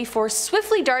motion before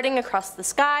swiftly darting across the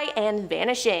sky and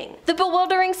vanishing. The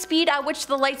bewildering speed at which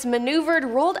the lights maneuvered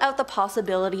ruled out the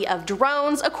possibility of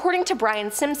drones, according to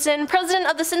Brian Simpson, president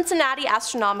of the Cincinnati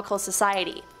Astronomical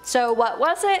Society. So what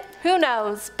was it? Who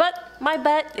knows, but my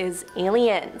bet is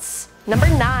aliens. Number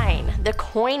 9. The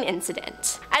coin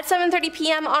incident. At 7:30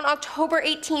 p.m. on October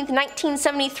 18,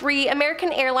 1973,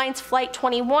 American Airlines Flight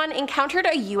 21 encountered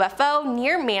a UFO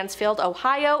near Mansfield,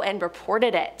 Ohio, and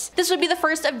reported it. This would be the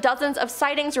first of dozens of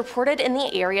sightings reported in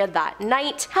the area that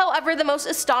night. However, the most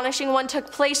astonishing one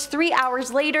took place 3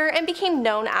 hours later and became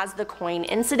known as the coin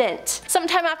incident.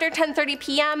 Sometime after 10:30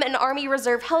 p.m., an Army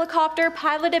Reserve helicopter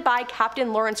piloted by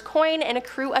Captain Lawrence Coyne and a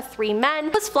crew of 3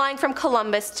 men was flying from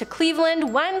Columbus to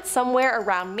Cleveland when, somewhere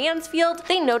around Mansfield,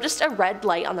 they noticed a red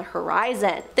light on the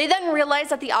horizon. They then realized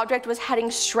that the object was heading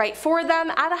straight for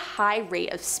them at a high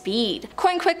rate of speed.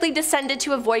 Coyne quickly descended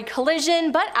to avoid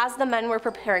collision, but as the men were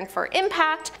preparing for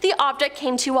impact, the object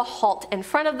came to a halt in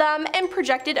front of them and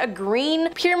projected a green,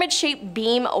 pyramid-shaped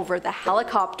beam over the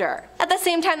helicopter. At the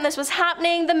same time this was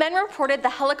happening, the men reported the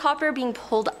helicopter being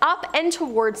pulled up and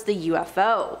towards the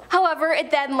UFO. However,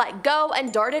 it then let go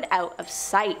and darted out of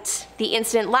sight. The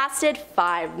incident lasted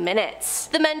 5 minutes.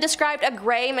 The men described a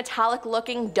gray,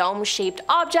 metallic-looking dome-shaped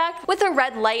object with a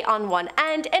red light on one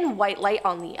end and white light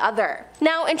on the other.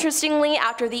 Now, interestingly,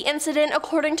 after the incident,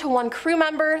 according to one crew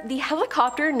member, the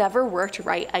helicopter never worked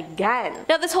right again.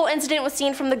 Now, this whole incident was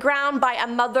seen from the ground by a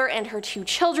mother and her 2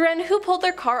 children who pulled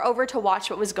their car over to watch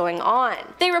what was going on.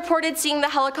 They reported seeing the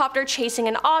helicopter chasing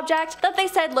an object that they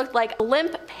said looked like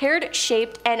limp,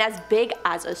 pear-shaped, and as big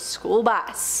as a school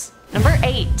bus. Number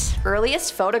 8.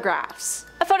 Earliest photographs.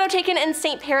 A photo taken in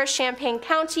St. Paris, Champaign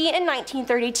County in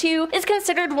 1932 is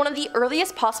considered one of the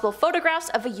earliest possible photographs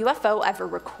of a UFO ever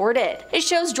recorded. It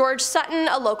shows George Sutton,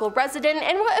 a local resident,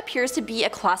 and what appears to be a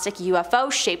classic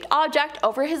UFO-shaped object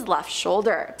over his left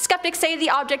shoulder. Skeptics say the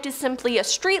object is simply a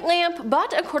street lamp,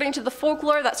 but according to the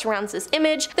folklore that surrounds this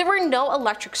image, there were no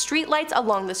electric streetlights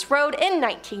along this road in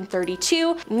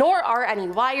 1932, nor are any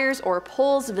wires or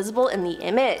poles visible in the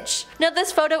image. Now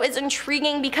this photo is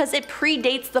intriguing because it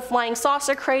predates the flying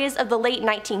saucer craze of the late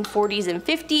 1940s and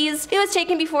 50s. It was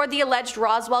taken before the alleged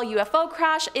Roswell UFO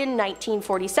crash in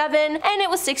 1947, and it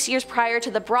was 6 years prior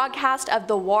to the broadcast of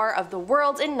the War of the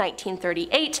Worlds in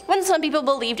 1938, when some people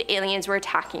believed aliens were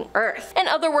attacking Earth. In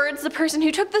other words, the person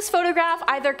who took this photograph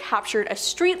either captured a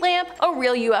street lamp, a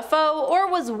real UFO, or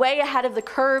was way ahead of the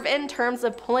curve in terms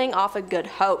of pulling off a good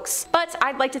hoax. But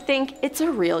I'd like to think it's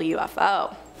a real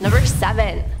UFO. Number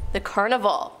 7. The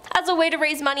Carnival. As a way to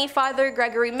raise money, Father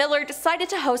Gregory Miller decided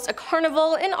to host a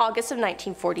carnival in August of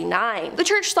 1949. The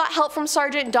church sought help from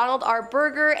Sergeant Donald R.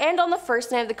 Berger, and on the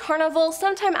first night of the carnival,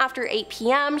 sometime after 8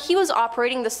 p.m., he was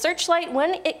operating the searchlight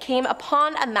when it came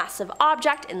upon a massive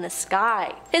object in the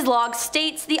sky. His log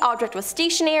states the object was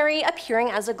stationary, appearing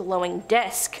as a glowing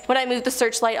disc. When I moved the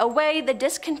searchlight away, the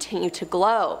disc continued to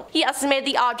glow. He estimated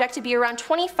the object to be around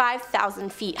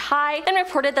 25,000 feet high, and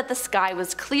reported that the sky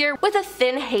was clear with a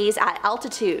thin haze at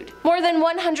altitude. More than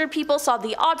 100 people saw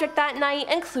the object that night,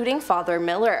 including Father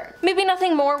Miller. Maybe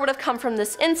nothing more would have come from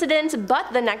this incident,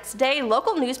 but the next day,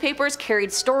 local newspapers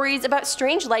carried stories about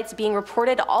strange lights being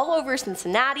reported all over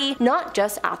Cincinnati, not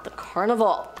just at the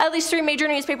carnival. At least 3 major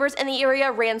newspapers in the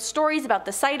area ran stories about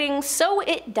the sighting, so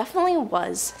it definitely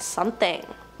was something.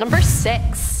 Number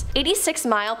 6.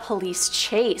 86-mile police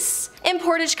chase. In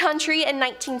Portage Country in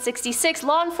 1966,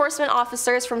 law enforcement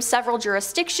officers from several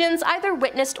jurisdictions either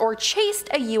witnessed or chased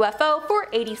a UFO for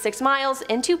 86 miles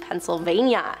into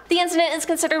Pennsylvania. The incident is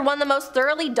considered one of the most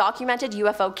thoroughly documented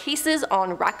UFO cases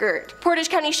on record. Portage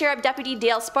County Sheriff Deputy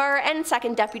Dale Spar and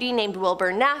second deputy named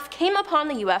Wilbur Neff came upon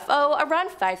the UFO around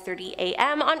 5:30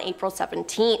 a.m. on April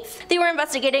 17th. They were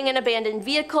investigating an abandoned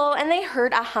vehicle and they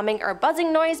heard a humming or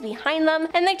buzzing noise behind them,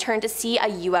 and they turned to see a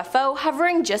UFO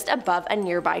hovering just above a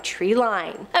nearby tree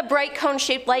line. A bright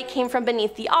cone-shaped light came from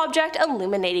beneath the object,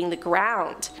 illuminating the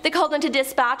ground. They called into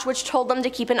dispatch, which told them to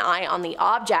keep an eye on the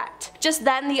object. Just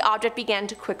then, the object began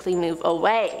to quickly move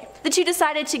away. The two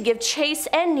decided to give chase,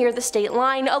 and near the state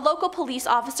line, a local police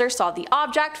officer saw the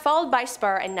object, followed by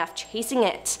Spar and Neff chasing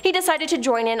it. He decided to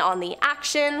join in on the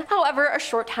action. However, a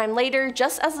short time later,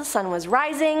 just as the sun was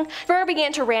rising, Spar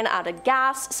began to run out of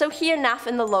gas, so he and Neff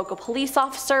and the local police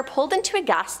officer pulled into a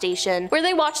gas station, where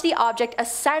they watched the object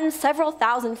ascend several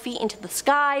thousand feet into the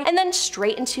sky, and then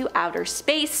straight into outer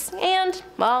space, and,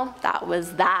 well, that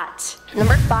was that.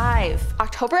 Number 5.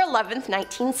 October 11th,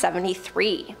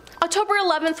 1973. October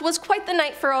 11th was quite the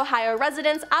night for Ohio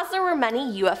residents, as there were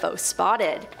many UFOs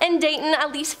spotted. In Dayton,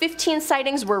 at least 15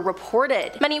 sightings were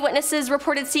reported. Many witnesses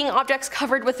reported seeing objects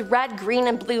covered with red, green,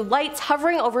 and blue lights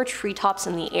hovering over treetops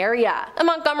in the area. A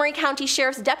Montgomery County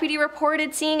Sheriff's deputy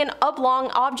reported seeing an oblong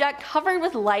object covered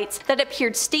with lights that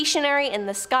appeared stationary in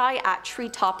the sky at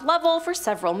treetop level for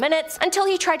several minutes until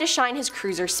he tried to shine his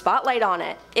cruiser's spotlight on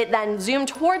it. It then zoomed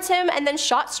towards him and then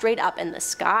shot straight up in the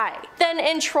sky. Then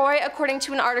in Troy, according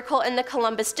to an article in the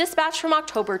Columbus Dispatch from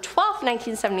October 12,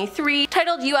 1973,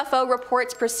 titled UFO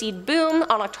Reports Proceed Boom,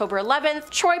 on October 11th,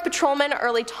 Troy patrolman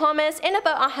Early Thomas and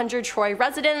about 100 Troy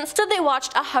residents said they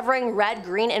watched a hovering red,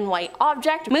 green, and white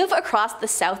object move across the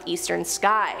southeastern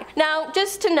sky. Now,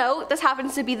 just to note, this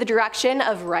happens to be the direction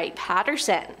of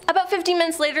Wright-Patterson. About 15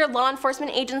 minutes later, law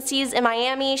enforcement agencies in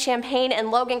Miami, Champaign, and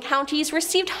Logan counties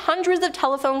received hundreds of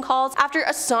telephone calls after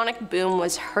a sonic boom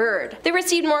was heard. They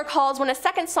received more calls when a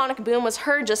second sonic boom was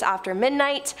heard just after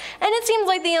midnight, and it seems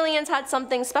like the aliens had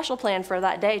something special planned for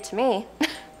that day to me.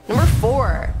 Number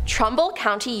 4. Trumbull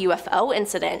County UFO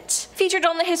Incident. Featured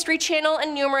on the History Channel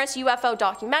and numerous UFO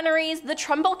documentaries, the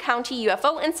Trumbull County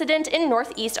UFO incident in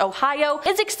northeast Ohio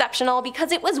is exceptional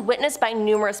because it was witnessed by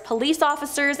numerous police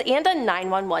officers and a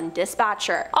 911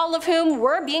 dispatcher, all of whom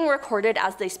were being recorded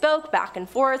as they spoke back and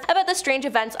forth about the strange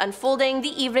events unfolding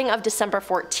the evening of December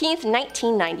 14th,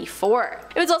 1994.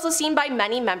 It was also seen by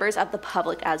many members of the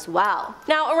public as well.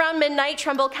 Now, around midnight,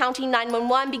 Trumbull County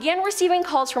 911 began receiving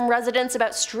calls from residents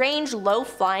about strange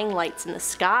low-flying flying lights in the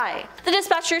sky. The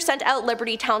dispatcher sent out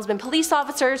Liberty Townsman police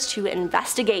officers to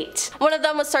investigate. One of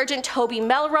them was Sergeant Toby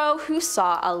Melrose, who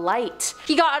saw a light.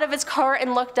 He got out of his car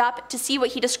and looked up to see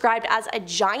what he described as a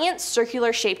giant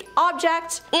circular shaped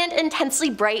object and intensely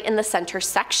bright in the center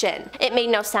section. It made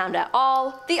no sound at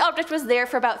all. The object was there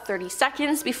for about 30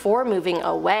 seconds before moving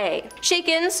away.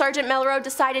 Shaken, Sergeant Melrose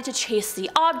decided to chase the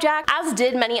object, as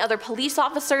did many other police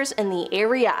officers in the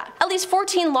area. At least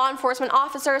 14 law enforcement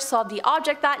officers saw the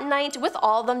object that night, with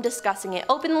all of them discussing it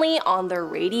openly on their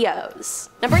radios.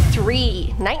 Number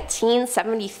 3.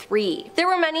 1973. There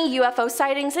were many UFO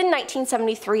sightings in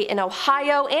 1973 in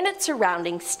Ohio and its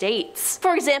surrounding states.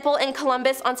 For example, in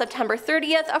Columbus on September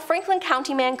 30th, a Franklin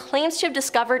County man claims to have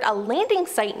discovered a landing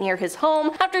site near his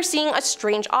home after seeing a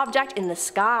strange object in the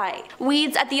sky.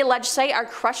 Weeds at the alleged site are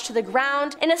crushed to the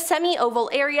ground in a semi-oval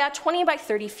area 20 by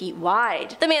 30 feet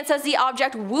wide. The man says the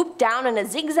object whooped down in a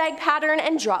zigzag pattern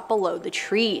and dropped below the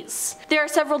trees. There are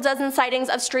several dozen sightings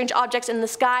of strange objects in the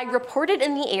sky reported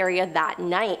in the area that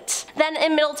night. Then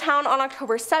in Middletown on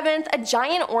October 7th, a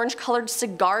giant orange-colored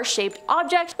cigar-shaped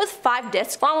object with 5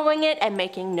 discs following it and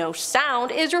making no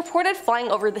sound is reported flying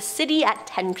over the city at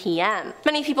 10 p.m.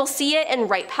 Many people see it, and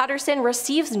Wright-Patterson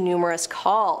receives numerous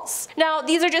calls. Now,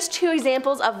 these are just 2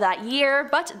 examples of that year,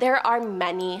 but there are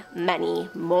many, many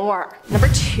more. Number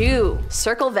 2.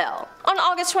 Circleville. On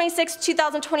August 26,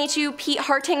 2022, Pete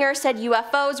Hartinger said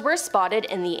UFOs were spotted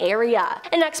in the area.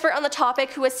 An expert on the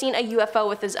topic who has seen a UFO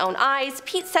with his own eyes,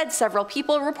 Pete said several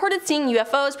people reported seeing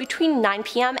UFOs between 9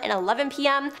 p.m. and 11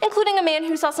 p.m., including a man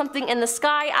who saw something in the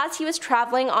sky as he was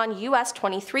traveling on US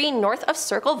 23 north of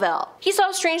Circleville. He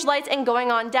saw strange lights, and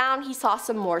going on down he saw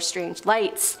some more strange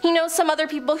lights. He knows some other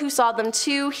people who saw them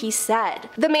too, he said.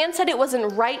 The man said it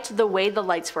wasn't right the way the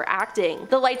lights were acting.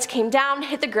 The lights came down,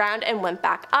 hit the ground, and went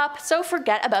back up, so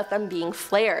forget about them being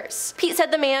flares. Pete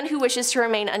said the man, who wishes to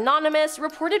remain anonymous,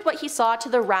 reported what he saw to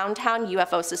the Roundtown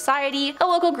UFO Society, a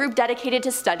local group dedicated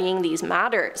to studying these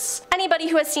matters. Anybody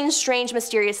who has seen strange,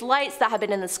 mysterious lights that have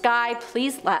been in the sky,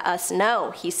 please let us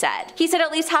know, he said. He said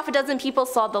at least half a dozen people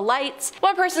saw the lights.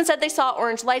 One person said they saw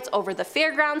orange lights over the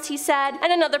fairgrounds, he said,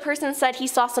 and another person said he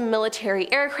saw some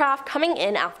military aircraft coming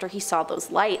in after he saw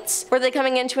those lights. Were they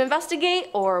coming in to investigate,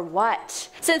 or what?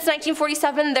 Since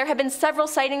 1947, there have been several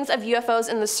sightings of UFOs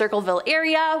in the Circleville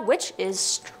area, which is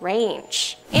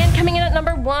strange. And coming in at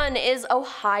number 1 is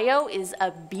Ohio is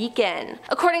a beacon.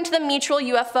 According to the Mutual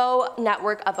UFO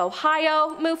Network of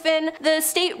Ohio, MUFON, the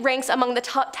state ranks among the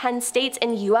top 10 states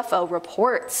in UFO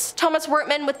reports. Thomas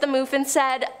Wortman with the MUFON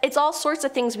said, "It's all sorts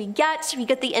of things we get. We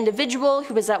get the individual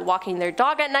who is out walking their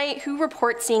dog at night who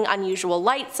reports seeing unusual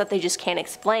lights that they just can't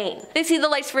explain. They see the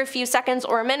lights for a few seconds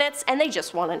or minutes and they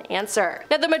just want an answer."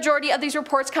 Now, the majority of these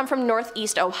reports come from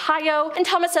Northeast Ohio, and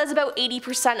Thomas says about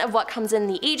 80% of what comes in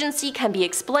the agency can be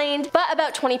explained, but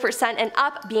about 20% and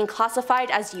up being classified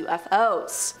as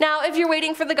UFOs. Now, if you're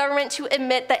waiting for the government to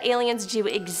admit that aliens do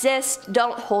exist,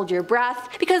 don't hold your breath,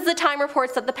 because the Time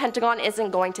reports that the Pentagon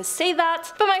isn't going to say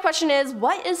that. But my question is,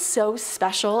 what is so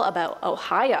special about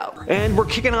Ohio? And we're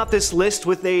kicking off this list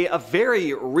with a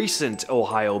very recent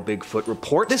Ohio Bigfoot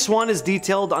report. This one is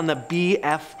detailed on the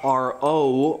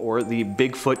BFRO, or the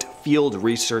Bigfoot Field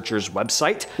Researchers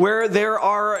website, where there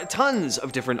are tons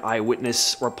of different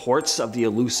eyewitness reports of the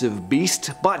elusive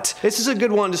beast, but this is a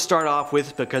good one to start off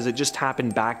with because it just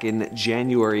happened back in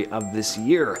January of this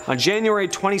year. On January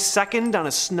 22nd, on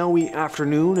a snowy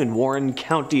afternoon in Warren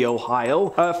County,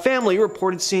 Ohio, a family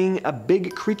reported seeing a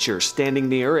big creature standing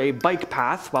near a bike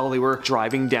path while they were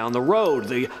driving down the road.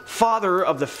 The father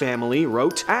of the family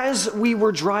wrote, "As we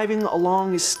were driving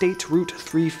along State Route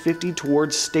 350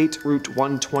 towards State Route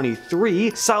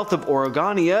 123, south of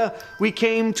Oregonia, we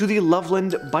came to the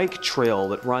Loveland Bike Trail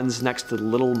that runs next to the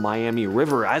Little Miami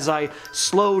River. As I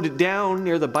slowed down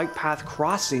near the bike path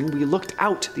crossing, we looked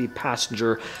out the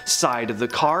passenger side of the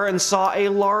car and saw a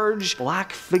large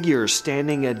black figure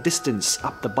standing a distance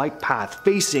up the bike path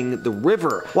facing the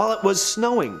river while it was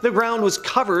snowing. The ground was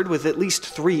covered with at least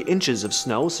 3 inches of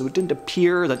snow, so it didn't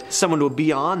appear that someone would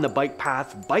be on the bike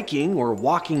path biking or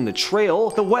walking the trail.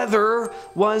 The weather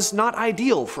was not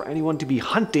ideal for anyone to be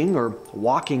hunting or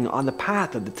walking on the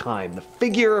path at the time. The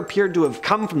figure appeared to have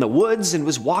come from the woods and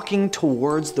was walking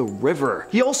towards the river."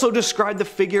 He also described the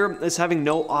figure as having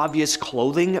no obvious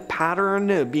clothing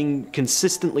pattern, being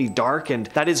consistently dark, and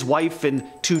that his wife and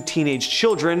 2 teenage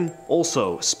children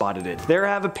also spotted it. There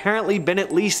have apparently been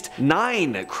at least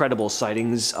 9 credible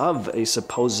sightings of a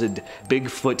supposed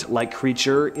Bigfoot-like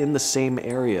creature in the same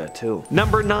area too.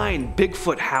 Number 9.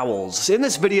 Bigfoot howls. In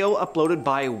this video uploaded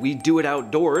by We Do It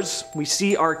Outdoors, we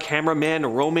see our cameraman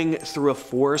roaming through a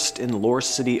forest in Lore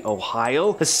City,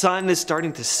 Ohio. The sun is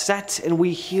starting to set and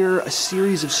we hear a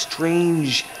series of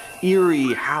strange,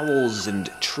 eerie howls and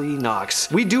tree knocks.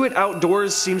 We Do It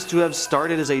Outdoors seems to have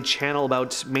started as a channel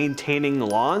about maintaining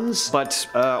lawns, but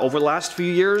over the last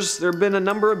few years there have been a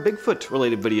number of Bigfoot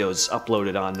related videos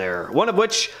uploaded on there, one of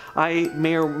which I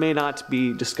may or may not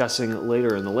be discussing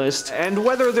later in the list. And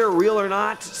whether they're real or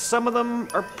not, some of them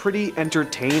are pretty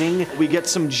entertaining. We get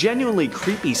some genuinely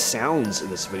creepy sounds in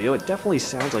this video. It definitely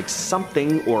sounds like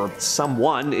something or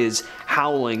someone is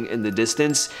howling in the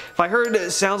distance. If I heard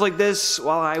sounds like this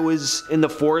while I was in the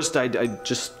forest, I'd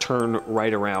just turn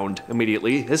right around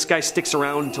immediately. This guy sticks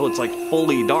around until it's like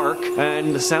fully dark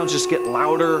and the sounds just get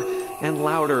louder and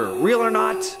louder. Real or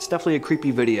not, it's definitely a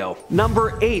creepy video.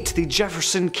 Number 8, the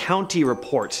Jefferson County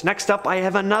report. Next up, I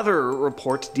have another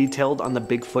report detailed on the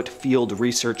Bigfoot Field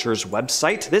Researchers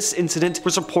website. This incident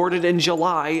was reported in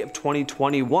July of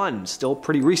 2021, still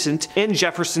pretty recent, in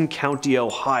Jefferson County,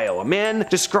 Ohio. A man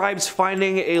describes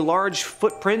finding a large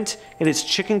footprint in his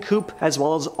chicken coop, as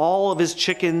well as all of his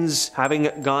chickens having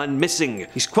gone missing.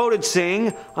 He's quoted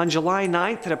saying, "On July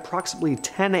 9th at approximately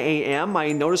 10 a.m.,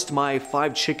 I noticed my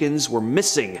 5 chickens were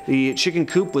missing. The chicken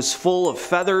coop was full of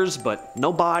feathers, but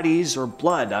no bodies or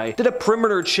blood. I did a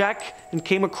perimeter check and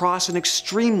came across an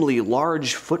extremely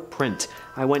large footprint.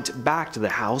 I went back to the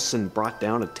house and brought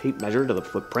down a tape measure to the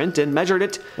footprint and measured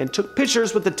it and took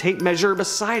pictures with the tape measure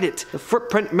beside it. The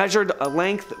footprint measured a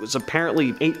length that was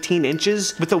apparently 18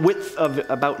 inches with a width of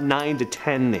about 9 to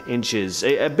 10 inches.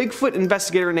 A Bigfoot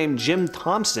investigator named Jim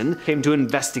Thompson came to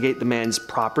investigate the man's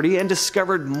property and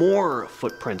discovered more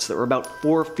footprints that were about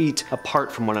 4 feet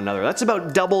apart from one another. That's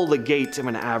about double the gait of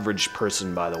an average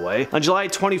person, by the way. On July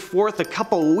 24th, a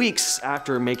couple weeks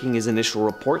after making his initial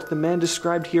report, the man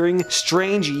described hearing strange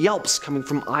yelps coming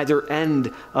from either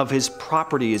end of his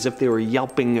property, as if they were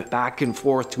yelping back and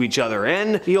forth to each other.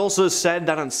 And he also said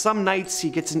that on some nights he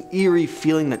gets an eerie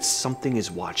feeling that something is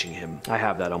watching him. I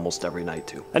have that almost every night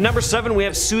too. At number 7, we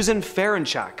have Susan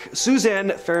Ferenchak. Suzanne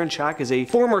Ferenchak is a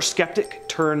former skeptic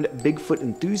turned Bigfoot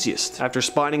enthusiast. After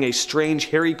spotting a strange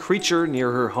hairy creature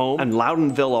near her home in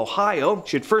Loudonville, Ohio,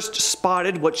 she had first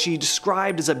spotted what she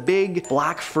described as a big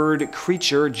black-furred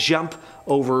creature jump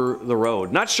over the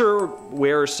road. Not sure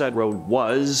where said road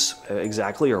was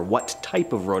exactly or what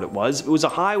type of road it was. If it was a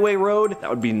highway road, that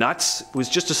would be nuts. If it was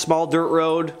just a small dirt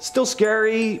road, still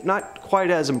scary, not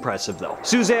quite as impressive though.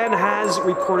 Suzanne has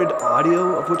recorded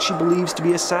audio of what she believes to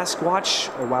be a Sasquatch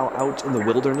while out in the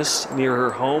wilderness near her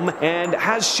home and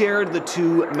has shared the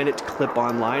 2-minute clip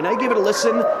online. I gave it a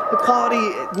listen. The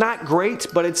quality, not great,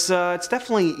 but it's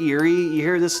definitely eerie. You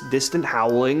hear this distant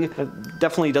howling. It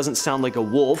definitely doesn't sound like a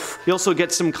wolf. You also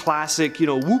get some classic,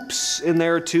 whoops in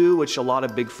there too, which a lot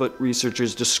of Bigfoot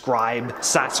researchers describe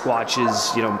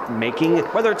Sasquatches, making.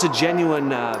 Whether it's a genuine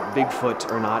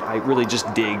Bigfoot or not, I really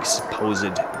just dig supposed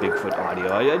Bigfoot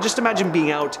audio. I just imagine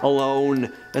being out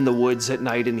alone in the woods at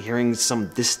night and hearing some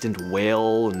distant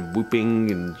wail and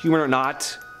whooping, and human or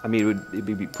not, I mean, it'd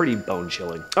be pretty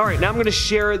bone-chilling. Alright, now I'm going to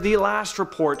share the last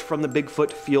report from the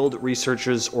Bigfoot Field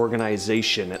Researchers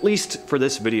Organization. At least for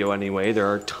this video anyway, there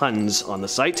are tons on the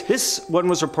site. This one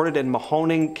was reported in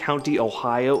Mahoning County,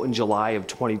 Ohio in July of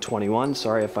 2021.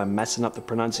 Sorry if I'm messing up the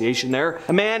pronunciation there.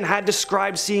 A man had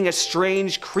described seeing a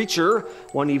strange creature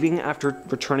one evening after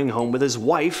returning home with his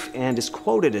wife and is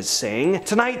quoted as saying,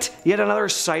 "Tonight, yet another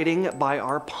sighting by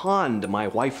our pond. My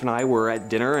wife and I were at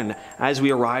dinner, and as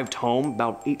we arrived home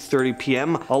about 8:30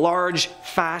 p.m. a large,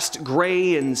 fast,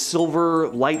 gray and silver,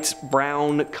 light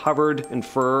brown, covered in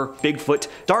fur Bigfoot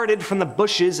darted from the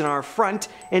bushes in our front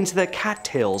into the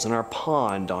cattails in our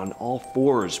pond on all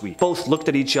fours. We both looked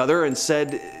at each other and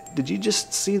said, 'Did you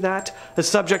just see that?' The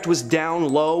subject was down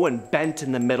low and bent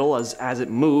in the middle as it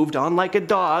moved. Unlike a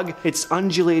dog, its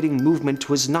undulating movement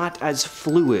was not as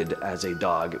fluid as a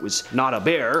dog. It was not a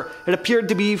bear. It appeared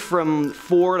to be from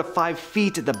 4 to 5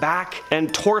 feet at the back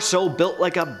and torso built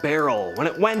like a barrel. When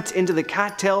it went into the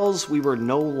cattails, we were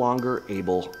no longer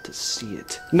able to see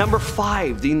it." Number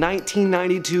 5, the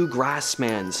 1992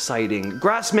 Grassman sighting.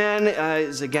 Grassman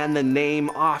is again the name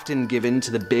often given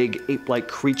to the big ape-like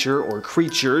creature or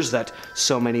creatures that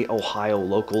so many Ohio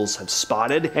locals have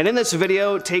spotted. And in this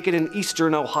video, taken in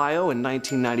eastern Ohio in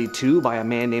 1992 by a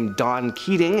man named Don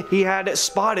Keating, he had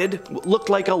spotted what looked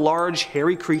like a large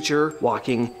hairy creature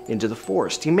walking into the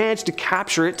forest. He managed to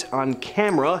capture it on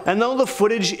camera, and though the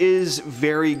footage is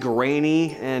very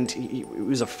grainy and he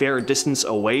was a fair distance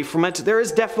away from it, there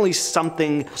is definitely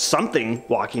something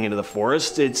walking into the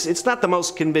forest. It's not the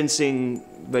most convincing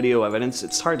video evidence.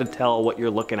 It's hard to tell what you're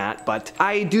looking at, but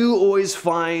I do always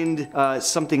find find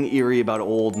something eerie about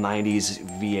old 90s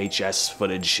VHS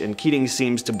footage, and Keating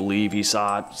seems to believe he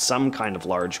saw some kind of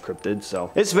large cryptid.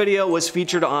 So this video was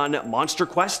featured on Monster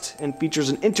Quest and features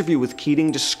an interview with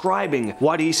Keating describing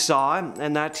what he saw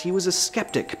and that he was a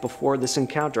skeptic before this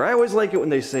encounter. I always like it when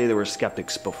they say there were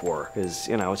skeptics before, because,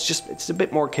 you know, it's a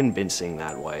bit more convincing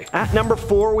that way. At number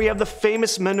 4, we have the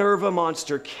famous Minerva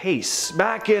monster case.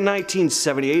 Back in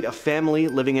 1978, a family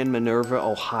living in Minerva,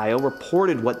 Ohio,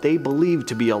 reported what they believed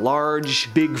to be a large,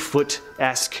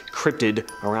 Bigfoot-esque cryptid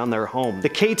around their home. The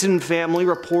Caton family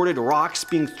reported rocks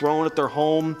being thrown at their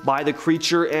home by the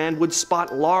creature and would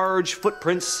spot large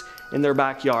footprints in their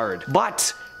backyard.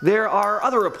 But there are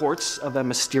other reports of a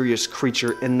mysterious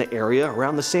creature in the area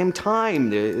around the same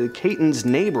time. The Caton's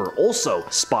neighbor also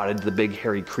spotted the big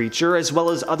hairy creature, as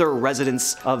well as other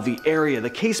residents of the area.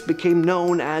 The case became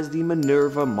known as the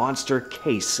Minerva Monster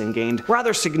Case and gained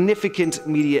rather significant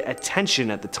media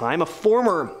attention at the time. A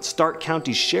former Stark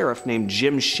County sheriff named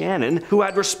Jim Shannon, who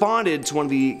had responded to one of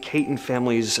the Caton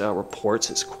family's reports,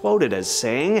 is quoted as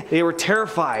saying, "They were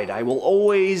terrified. I will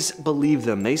always believe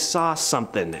them. They saw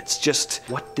something. It's just,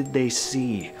 what did they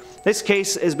see?" This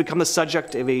case has become the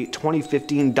subject of a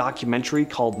 2015 documentary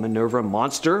called Minerva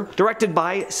Monster, directed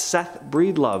by Seth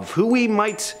Breedlove, who we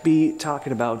might be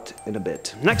talking about in a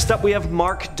bit. Next up, we have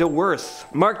Mark DeWerth.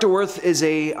 Mark DeWerth is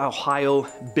a Ohio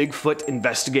Bigfoot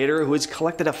investigator who has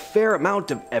collected a fair amount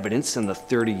of evidence in the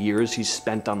 30 years he's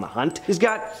spent on the hunt. He's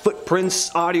got footprints,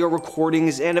 audio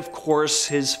recordings, and of course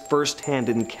his first-hand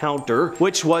encounter,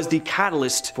 which was the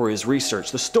catalyst for his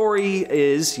research. The story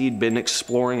is he'd been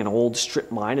exploring an old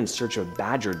strip mine in search of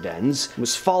badger dens,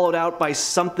 was followed out by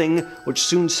something which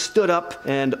soon stood up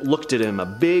and looked at him, a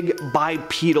big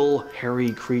bipedal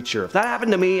hairy creature. If that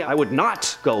happened to me, I would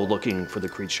not go looking for the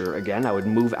creature again. I would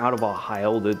move out of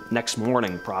Ohio the next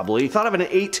morning probably. The thought of an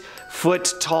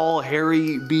 8-foot tall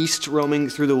hairy beast roaming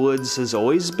through the woods has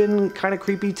always been kind of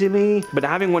creepy to me, but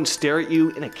having one stare at you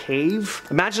in a cave,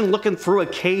 imagine looking through a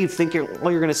cave thinking all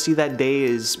you're gonna see that day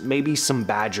is maybe some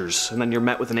badgers, and then you're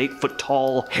met with an 8-foot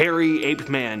tall hairy ape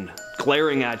man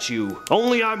glaring at you.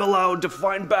 Only I'm allowed to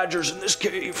find badgers in this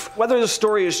cave. Whether the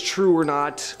story is true or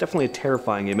not, definitely a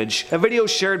terrifying image. A video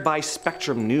shared by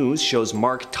Spectrum News shows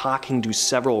Mark talking to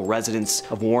several residents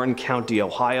of Warren County,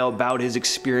 Ohio about his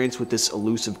experience with this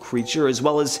elusive creature, as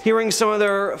well as hearing some of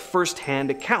their first-hand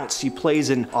accounts. He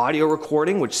plays an audio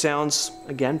recording, which sounds,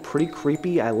 again, pretty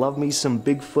creepy. I love me some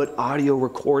Bigfoot audio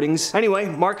recordings. Anyway,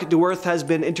 Mark DeWerth has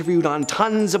been interviewed on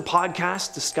tons of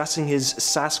podcasts discussing his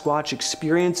Sasquatch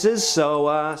experiences,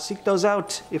 so seek those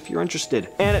out if you're interested.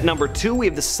 And at number 2, we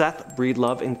have the Seth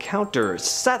Breedlove encounter.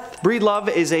 Seth Breedlove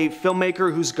is a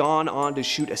filmmaker who's gone on to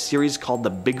shoot a series called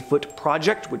The Bigfoot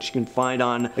Project, which you can find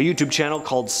on a YouTube channel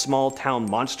called Small Town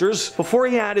Monsters. Before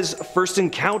he had his first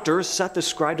encounter, Seth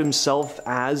described himself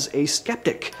as a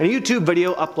skeptic. In a YouTube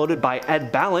video uploaded by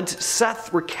Ed Ballant,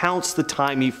 Seth recounts the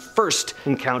time he first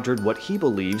encountered what he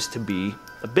believes to be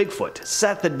a Bigfoot.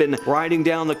 Seth had been riding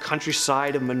down the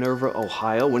countryside of Minerva,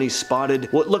 Ohio, when he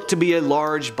spotted what looked to be a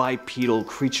large bipedal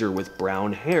creature with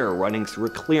brown hair running through a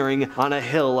clearing on a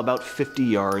hill about 50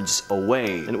 yards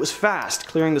away. And it was fast,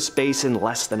 clearing the space in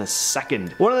less than a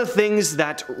second. One of the things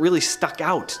that really stuck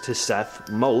out to Seth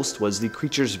most was the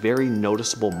creature's very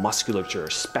noticeable musculature,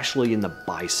 especially in the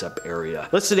bicep area.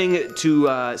 Listening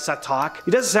to Seth talk, he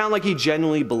doesn't sound like he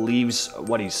genuinely believes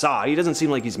what he saw. He doesn't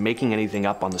seem like he's making anything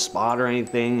up on the spot or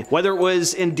anything. Whether it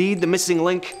was indeed the missing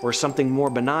link or something more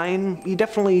benign, he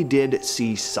definitely did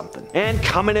see something. And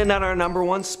coming in at our number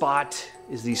 1 spot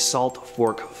is the Salt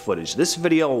Fork footage. This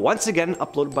video, once again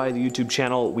uploaded by the YouTube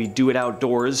channel We Do It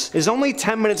Outdoors, is only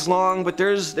 10 minutes long, but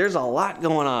there's a lot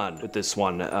going on with this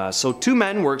one. So 2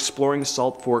 men were exploring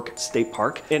Salt Fork State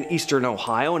Park in eastern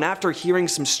Ohio, and after hearing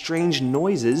some strange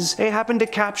noises, they happened to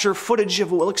capture footage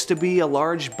of what looks to be a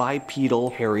large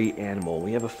bipedal hairy animal.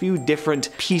 We have a few different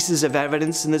pieces of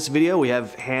evidence in this video. We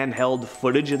have handheld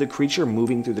footage of the creature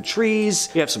moving through the trees.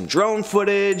 We have some drone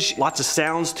footage, lots of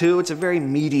sounds too. It's a very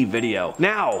meaty video.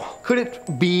 Now, could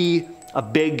it be a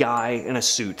big guy in a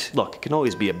suit? Look, it can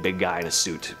always be a big guy in a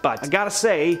suit, but I gotta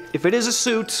say, if it is a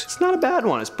suit, it's not a bad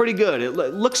one. It's pretty good. It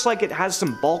looks like it has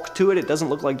some bulk to it. It doesn't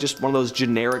look like just one of those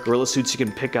generic gorilla suits you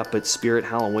can pick up at Spirit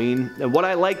Halloween. And what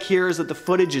I like here is that the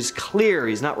footage is clear.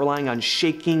 He's not relying on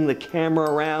shaking the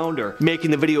camera around or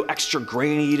making the video extra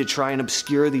grainy to try and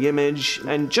obscure the image.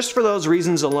 And just for those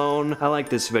reasons alone, I like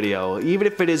this video, even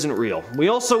if it isn't real. We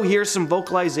also hear some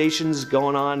vocalizations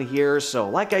going on here, so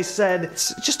like I said,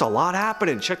 it's just a lot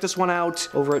happening. Check this one out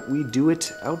over at We Do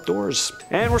It Outdoors.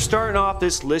 And we're starting off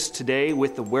this list today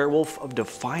with the Werewolf of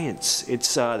Defiance.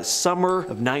 It's the summer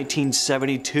of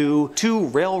 1972. Two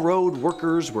railroad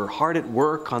workers were hard at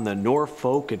work on the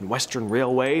Norfolk and Western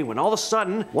Railway when all of a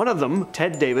sudden, one of them,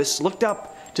 Ted Davis, looked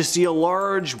up to see a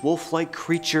large wolf-like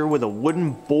creature with a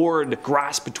wooden board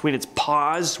grasped between its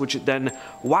paws, which it then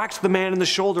whacked the man in the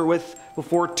shoulder with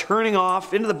before turning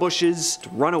off into the bushes to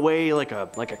run away like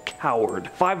a coward.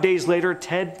 5 days later,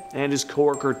 Ted and his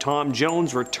coworker Tom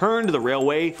Jones returned to the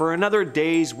railway for another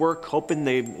day's work, hoping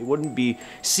they wouldn't be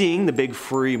seeing the big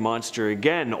furry monster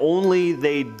again. Only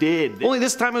they did. Only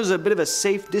this time it was a bit of a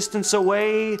safe distance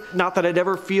away. Not that I'd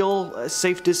ever feel a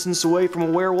safe distance away from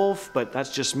a werewolf, but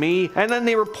that's just me. And then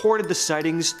they reported the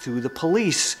sightings to the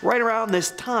police. Right around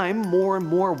this time, more and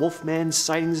more Wolfman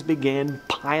sightings began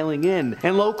piling in,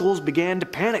 and locals began to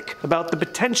panic about the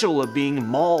potential of being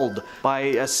mauled by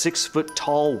a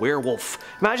 6-foot-tall werewolf.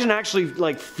 Imagine actually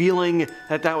like feeling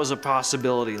that was a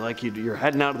possibility. Like you're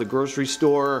heading out to the grocery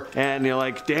store and you're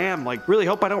like, damn, like really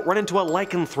hope I don't run into a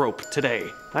lycanthrope today.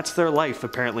 That's their life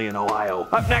apparently in Ohio.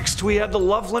 Up next we have the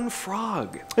Loveland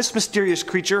Frog. This mysterious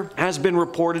creature has been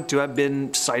reported to have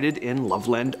been sighted in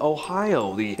Loveland,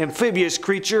 Ohio. The amphibious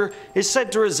creature is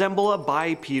said to resemble a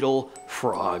bipedal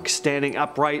frog, standing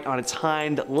upright on its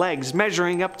hind legs,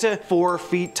 measuring up to 4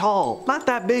 feet tall. Not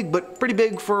that big, but pretty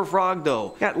big for a frog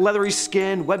though. Got leathery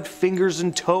skin, webbed fingers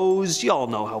and toes, y'all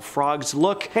know how frogs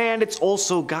look, and it's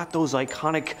also got those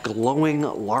iconic glowing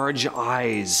large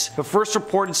eyes. The first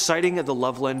reported sighting of the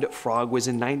Loveland Frog was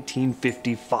in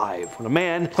 1955, when a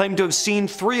man claimed to have seen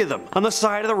 3 of them on the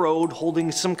side of the road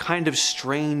holding some kind of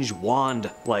strange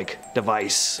wand-like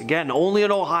device. Again, only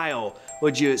in Ohio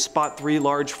would you spot 3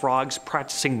 large frogs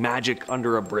practicing magic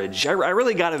under a bridge. I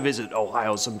really gotta visit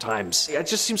Ohio sometimes. It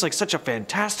just seems like such a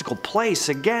fantastical place.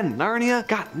 Again, Narnia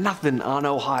got nothing on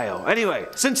Ohio. Anyway,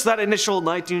 since that initial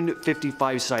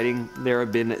 1955 sighting, there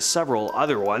have been several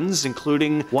other ones,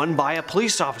 including one by a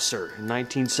police officer in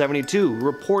 1972 who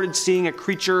reported seeing a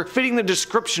creature fitting the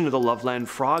description of the Loveland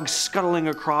Frog scuttling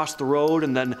across the road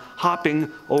and then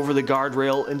hopping over the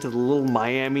guardrail into the Little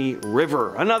Miami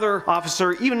River. Another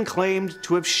officer even claimed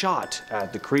to have shot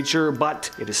at the creature, but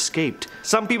it escaped.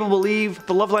 Some people believe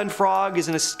the Loveland Frog is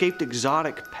an escaped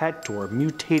exotic pet or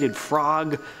mutated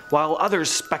frog, while others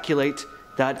speculate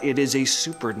that it is a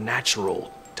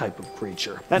supernatural type of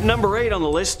creature. At number 8 on the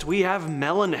list, we have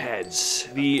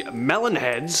melonheads. The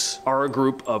melonheads are a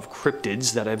group of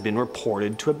cryptids that have been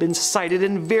reported to have been sighted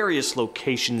in various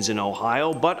locations in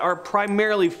Ohio, but are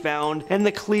primarily found in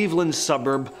the Cleveland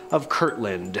suburb of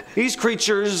Kirtland. These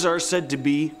creatures are said to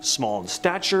be small in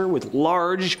stature, with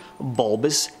large,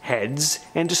 bulbous heads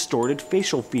and distorted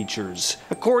facial features.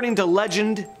 According to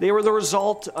legend, they were the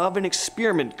result of an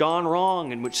experiment gone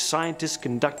wrong in which scientists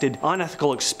conducted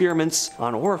unethical experiments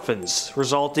on orphans,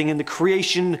 resulting in the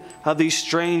creation of these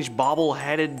strange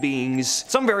bobble-headed beings.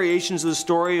 Some variations of the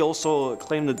story also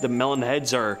claim that the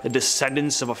melonheads are the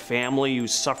descendants of a family who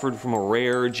suffered from a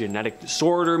rare genetic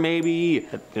disorder, maybe,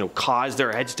 that caused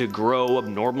their heads to grow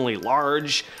abnormally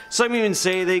large. Some even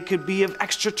say they could be of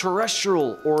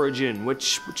extraterrestrial origin,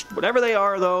 which whatever they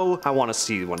are though, I want to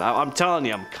see one. I'm telling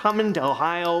you, I'm coming to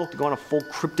Ohio to go on a full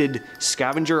cryptid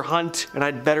scavenger hunt, and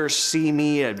I'd better see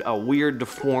me a weird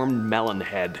deformed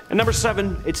melonhead. At number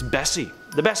 7, it's Bessie.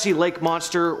 The Bessie Lake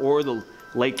Monster, or the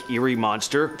Lake Erie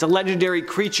Monster. It's a legendary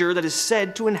creature that is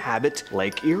said to inhabit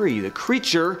Lake Erie. The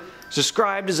creature is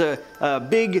described as a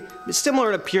big, similar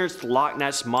in appearance to the Loch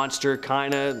Ness Monster,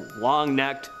 kinda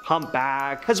long-necked,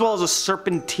 humpback, as well as a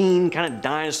serpentine, kind of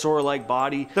dinosaur-like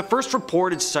body. The first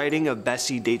reported sighting of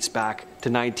Bessie dates back to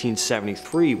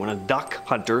 1973, when a duck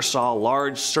hunter saw a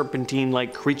large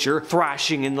serpentine-like creature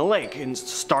thrashing in the lake and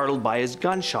startled by his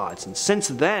gunshots. And since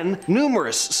then,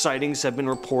 numerous sightings have been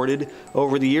reported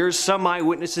over the years. Some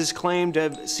eyewitnesses claim to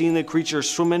have seen the creature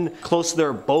swimming close to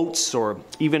their boats or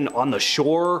even on the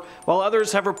shore, while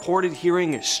others have reported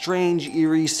hearing strange,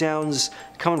 eerie sounds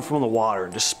coming from the water.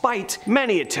 Despite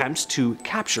many attempts to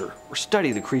capture or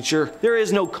study the creature, there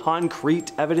is no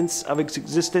concrete evidence of its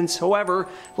existence. However,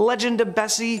 the legend of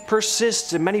Bessie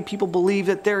persists, and many people believe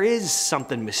that there is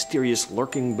something mysterious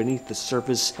lurking beneath the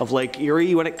surface of Lake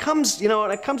Erie. When it comes,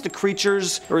 to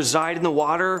creatures that reside in the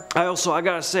water, I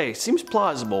gotta say, seems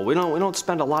plausible. We don't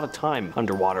spend a lot of time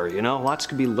underwater, Lots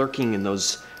could be lurking in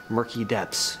those murky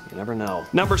depths. You never know.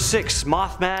 Number 6,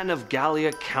 Mothman of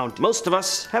Gallia County. Most of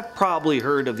us have probably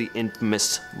heard of the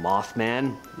infamous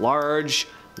Mothman. Large,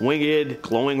 winged,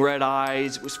 glowing red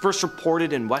eyes. It was first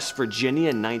reported in West Virginia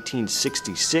in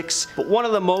 1966, but one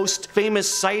of the most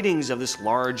famous sightings of this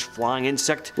large flying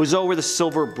insect was over the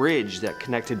Silver Bridge that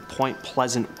connected Point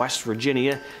Pleasant, West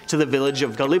Virginia to the village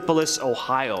of Gallipolis,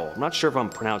 Ohio. I'm not sure if I'm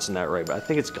pronouncing that right, but I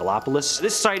think it's Gallipolis.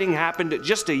 This sighting happened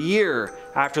just a year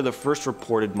after the first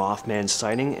reported Mothman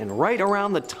sighting, and right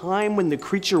around the time when the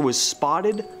creature was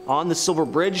spotted on the Silver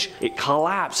Bridge, it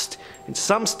collapsed. And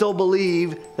some still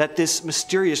believe that this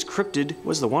mysterious cryptid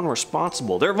was the one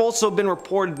responsible. There have also been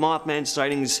reported Mothman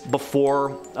sightings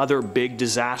before other big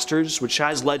disasters, which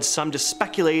has led some to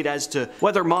speculate as to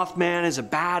whether Mothman is a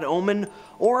bad omen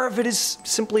or if it is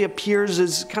simply appears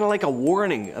as kind of like a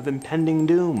warning of impending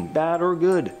doom, bad or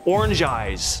good. Orange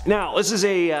eyes. Now, this is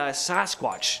a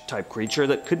Sasquatch type creature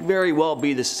that could very well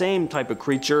be the same type of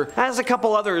creature as a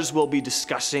couple others we'll be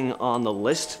discussing on the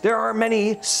list. There are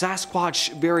many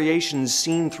Sasquatch variations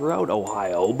seen throughout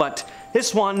Ohio, but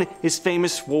this one is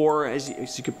famous for,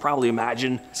 as you could probably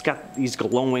imagine, it's got these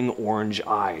glowing orange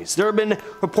eyes. There have been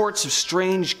reports of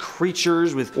strange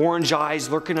creatures with orange eyes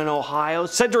lurking in Ohio,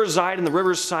 said to reside in the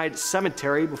Riverside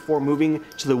Cemetery before moving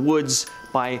to the woods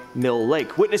by Mill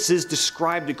Lake. Witnesses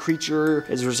described the creature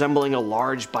as resembling a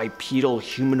large bipedal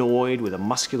humanoid with a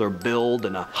muscular build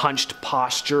and a hunched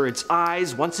posture. Its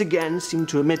eyes, once again, seem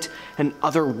to emit an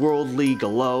otherworldly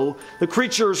glow. The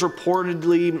creature is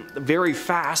reportedly very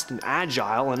fast and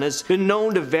agile and has been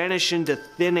known to vanish into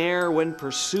thin air when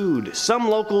pursued. Some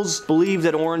locals believe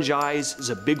that Orange Eyes is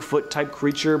a Bigfoot type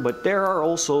creature, but there are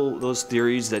also those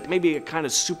theories that maybe a kind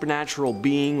of supernatural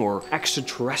being or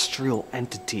extraterrestrial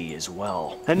entity as well.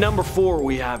 At number 4,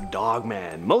 we have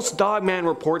Dogman. Most Dogman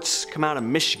reports come out of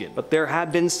Michigan, but there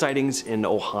have been sightings in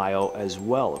Ohio as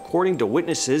well. According to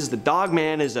witnesses, the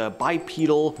Dogman is a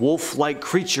bipedal, wolf-like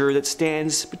creature that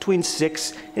stands between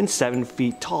 6 and 7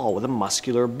 feet tall with a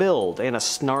muscular build and a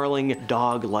snarling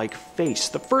dog-like face.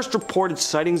 The first reported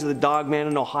sightings of the Dogman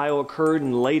in Ohio occurred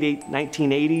in the late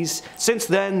 1980s. Since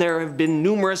then, there have been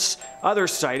numerous other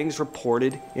sightings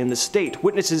reported in the state.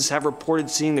 Witnesses have reported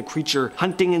seeing the creature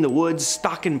hunting in the woods,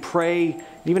 stalking prey,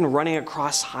 and even running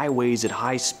across highways at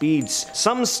high speeds.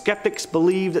 Some skeptics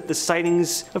believe that the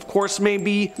sightings, of course, may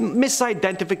be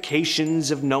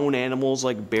misidentifications of known animals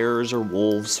like bears or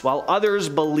wolves, while others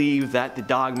believe that the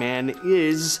Dogman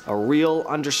is a real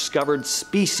undiscovered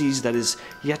species that is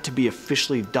yet to be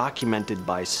officially documented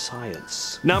by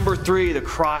science. Number 3, the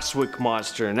Crosswick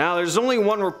Monster. Now, there's only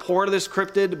one report of this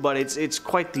cryptid, but it's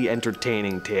quite the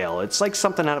entertaining tale. It's like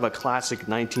something out of a classic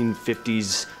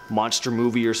 1950s monster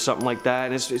movie or something like that,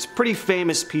 and it's a pretty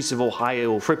famous piece of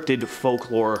Ohio cryptid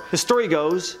folklore. The story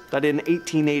goes that in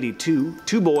 1882,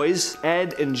 two boys,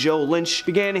 Ed and Joe Lynch,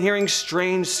 began hearing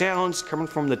strange sounds coming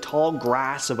from the tall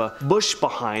grass of a bush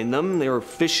behind them. They were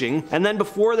fishing, and then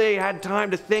before they had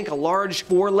time to think, a large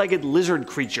four-legged lizard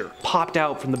creature popped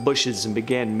out from the bushes and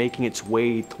began making its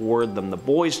way toward them. The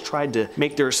boys tried to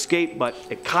make their escape, but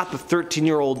it caught the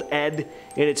 13-year-old Ed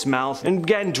in its mouth and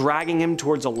began dragging him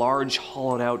towards a large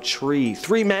hollowed-out tree.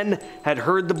 3 men had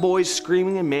heard the boys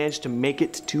screaming and managed to make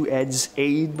it to Ed's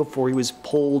aid before he was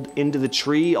pulled into the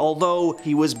tree, although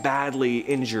he was badly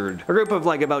injured. A group of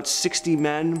about 60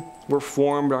 men were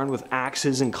formed, armed with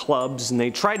axes and clubs, and they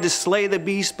tried to slay the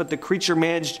beast, but the creature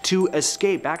managed to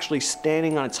escape, actually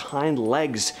standing on its hind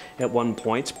legs at one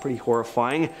point. It's pretty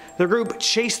horrifying. The group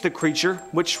chased the creature,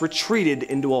 which retreated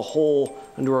into a hole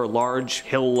under a large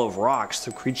hill of rocks.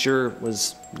 The creature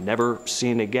was never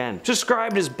seen again.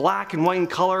 Described as black and white in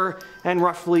color and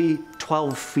roughly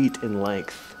 12 feet in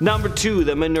length. Number 2,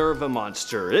 the Minerva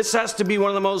Monster. This has to be one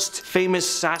of the most famous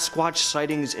Sasquatch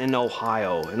sightings in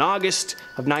Ohio. In August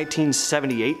of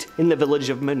 1978, in the village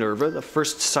of Minerva, the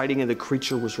first sighting of the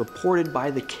creature was reported by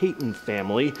the Caton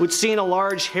family, who'd seen a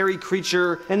large hairy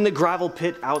creature in the gravel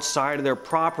pit outside of their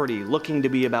property, looking to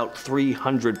be about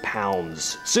 300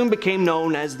 pounds. Soon became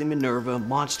known as the Minerva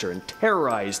Monster and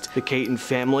terrorized the Caton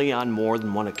family on more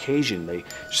than one occasion. They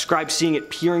described seeing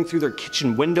it peering through their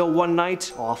kitchen window one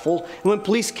night, awful, and when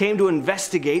police came to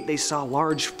investigate, they saw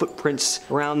large footprints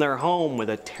around their home with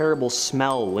a terrible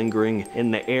smell lingering in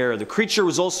the air. The creature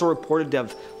was also reported to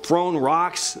have thrown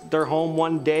rocks at their home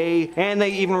one day, and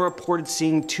they even reported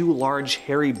seeing 2 large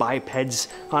hairy bipeds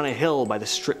on a hill by the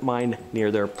strip mine near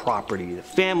their property. The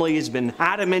family has been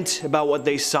adamant about what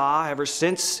they saw ever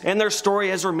since, and their story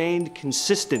has remained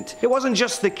consistent. It wasn't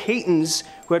just the Catons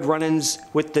who had run-ins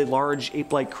with the large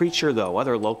ape-like creature, though.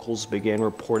 Other locals began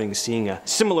reporting seeing a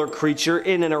similar creature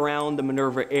in and around the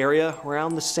Minerva area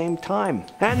around the same time.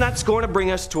 And that's going to bring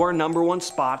us to our number 1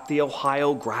 spot, the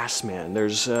Ohio Grassman.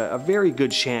 There's a very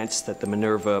good chance chance that the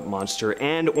Minerva monster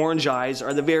and Orange Eyes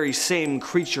are the very same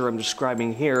creature I'm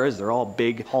describing here, as they're all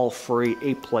big, all-furry,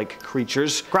 ape-like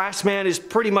creatures. Grassman is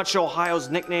pretty much Ohio's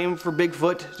nickname for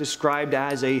Bigfoot, described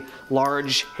as a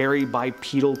large, hairy,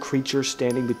 bipedal creature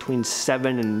standing between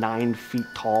 7 and 9 feet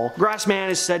tall. Grassman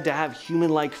is said to have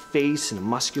human-like face and a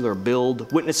muscular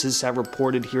build. Witnesses have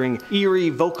reported hearing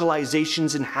eerie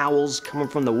vocalizations and howls coming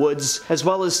from the woods, as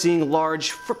well as seeing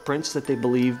large footprints that they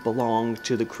believe belong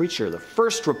to the creature. The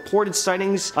first reported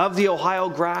sightings of the Ohio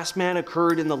Grassman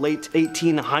occurred in the late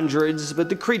 1800s, but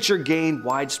the creature gained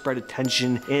widespread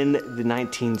attention in the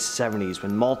 1970s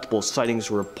when multiple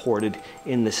sightings were reported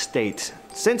in the state.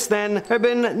 Since then, there have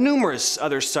been numerous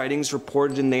other sightings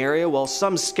reported in the area, while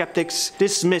some skeptics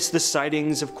dismiss the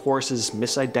sightings, of course, as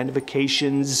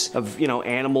misidentifications of,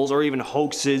 animals or even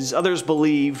hoaxes. Others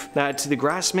believe that the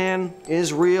Grassman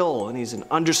is real and he's an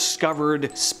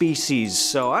undiscovered species.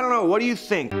 So I don't know, what do you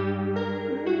think?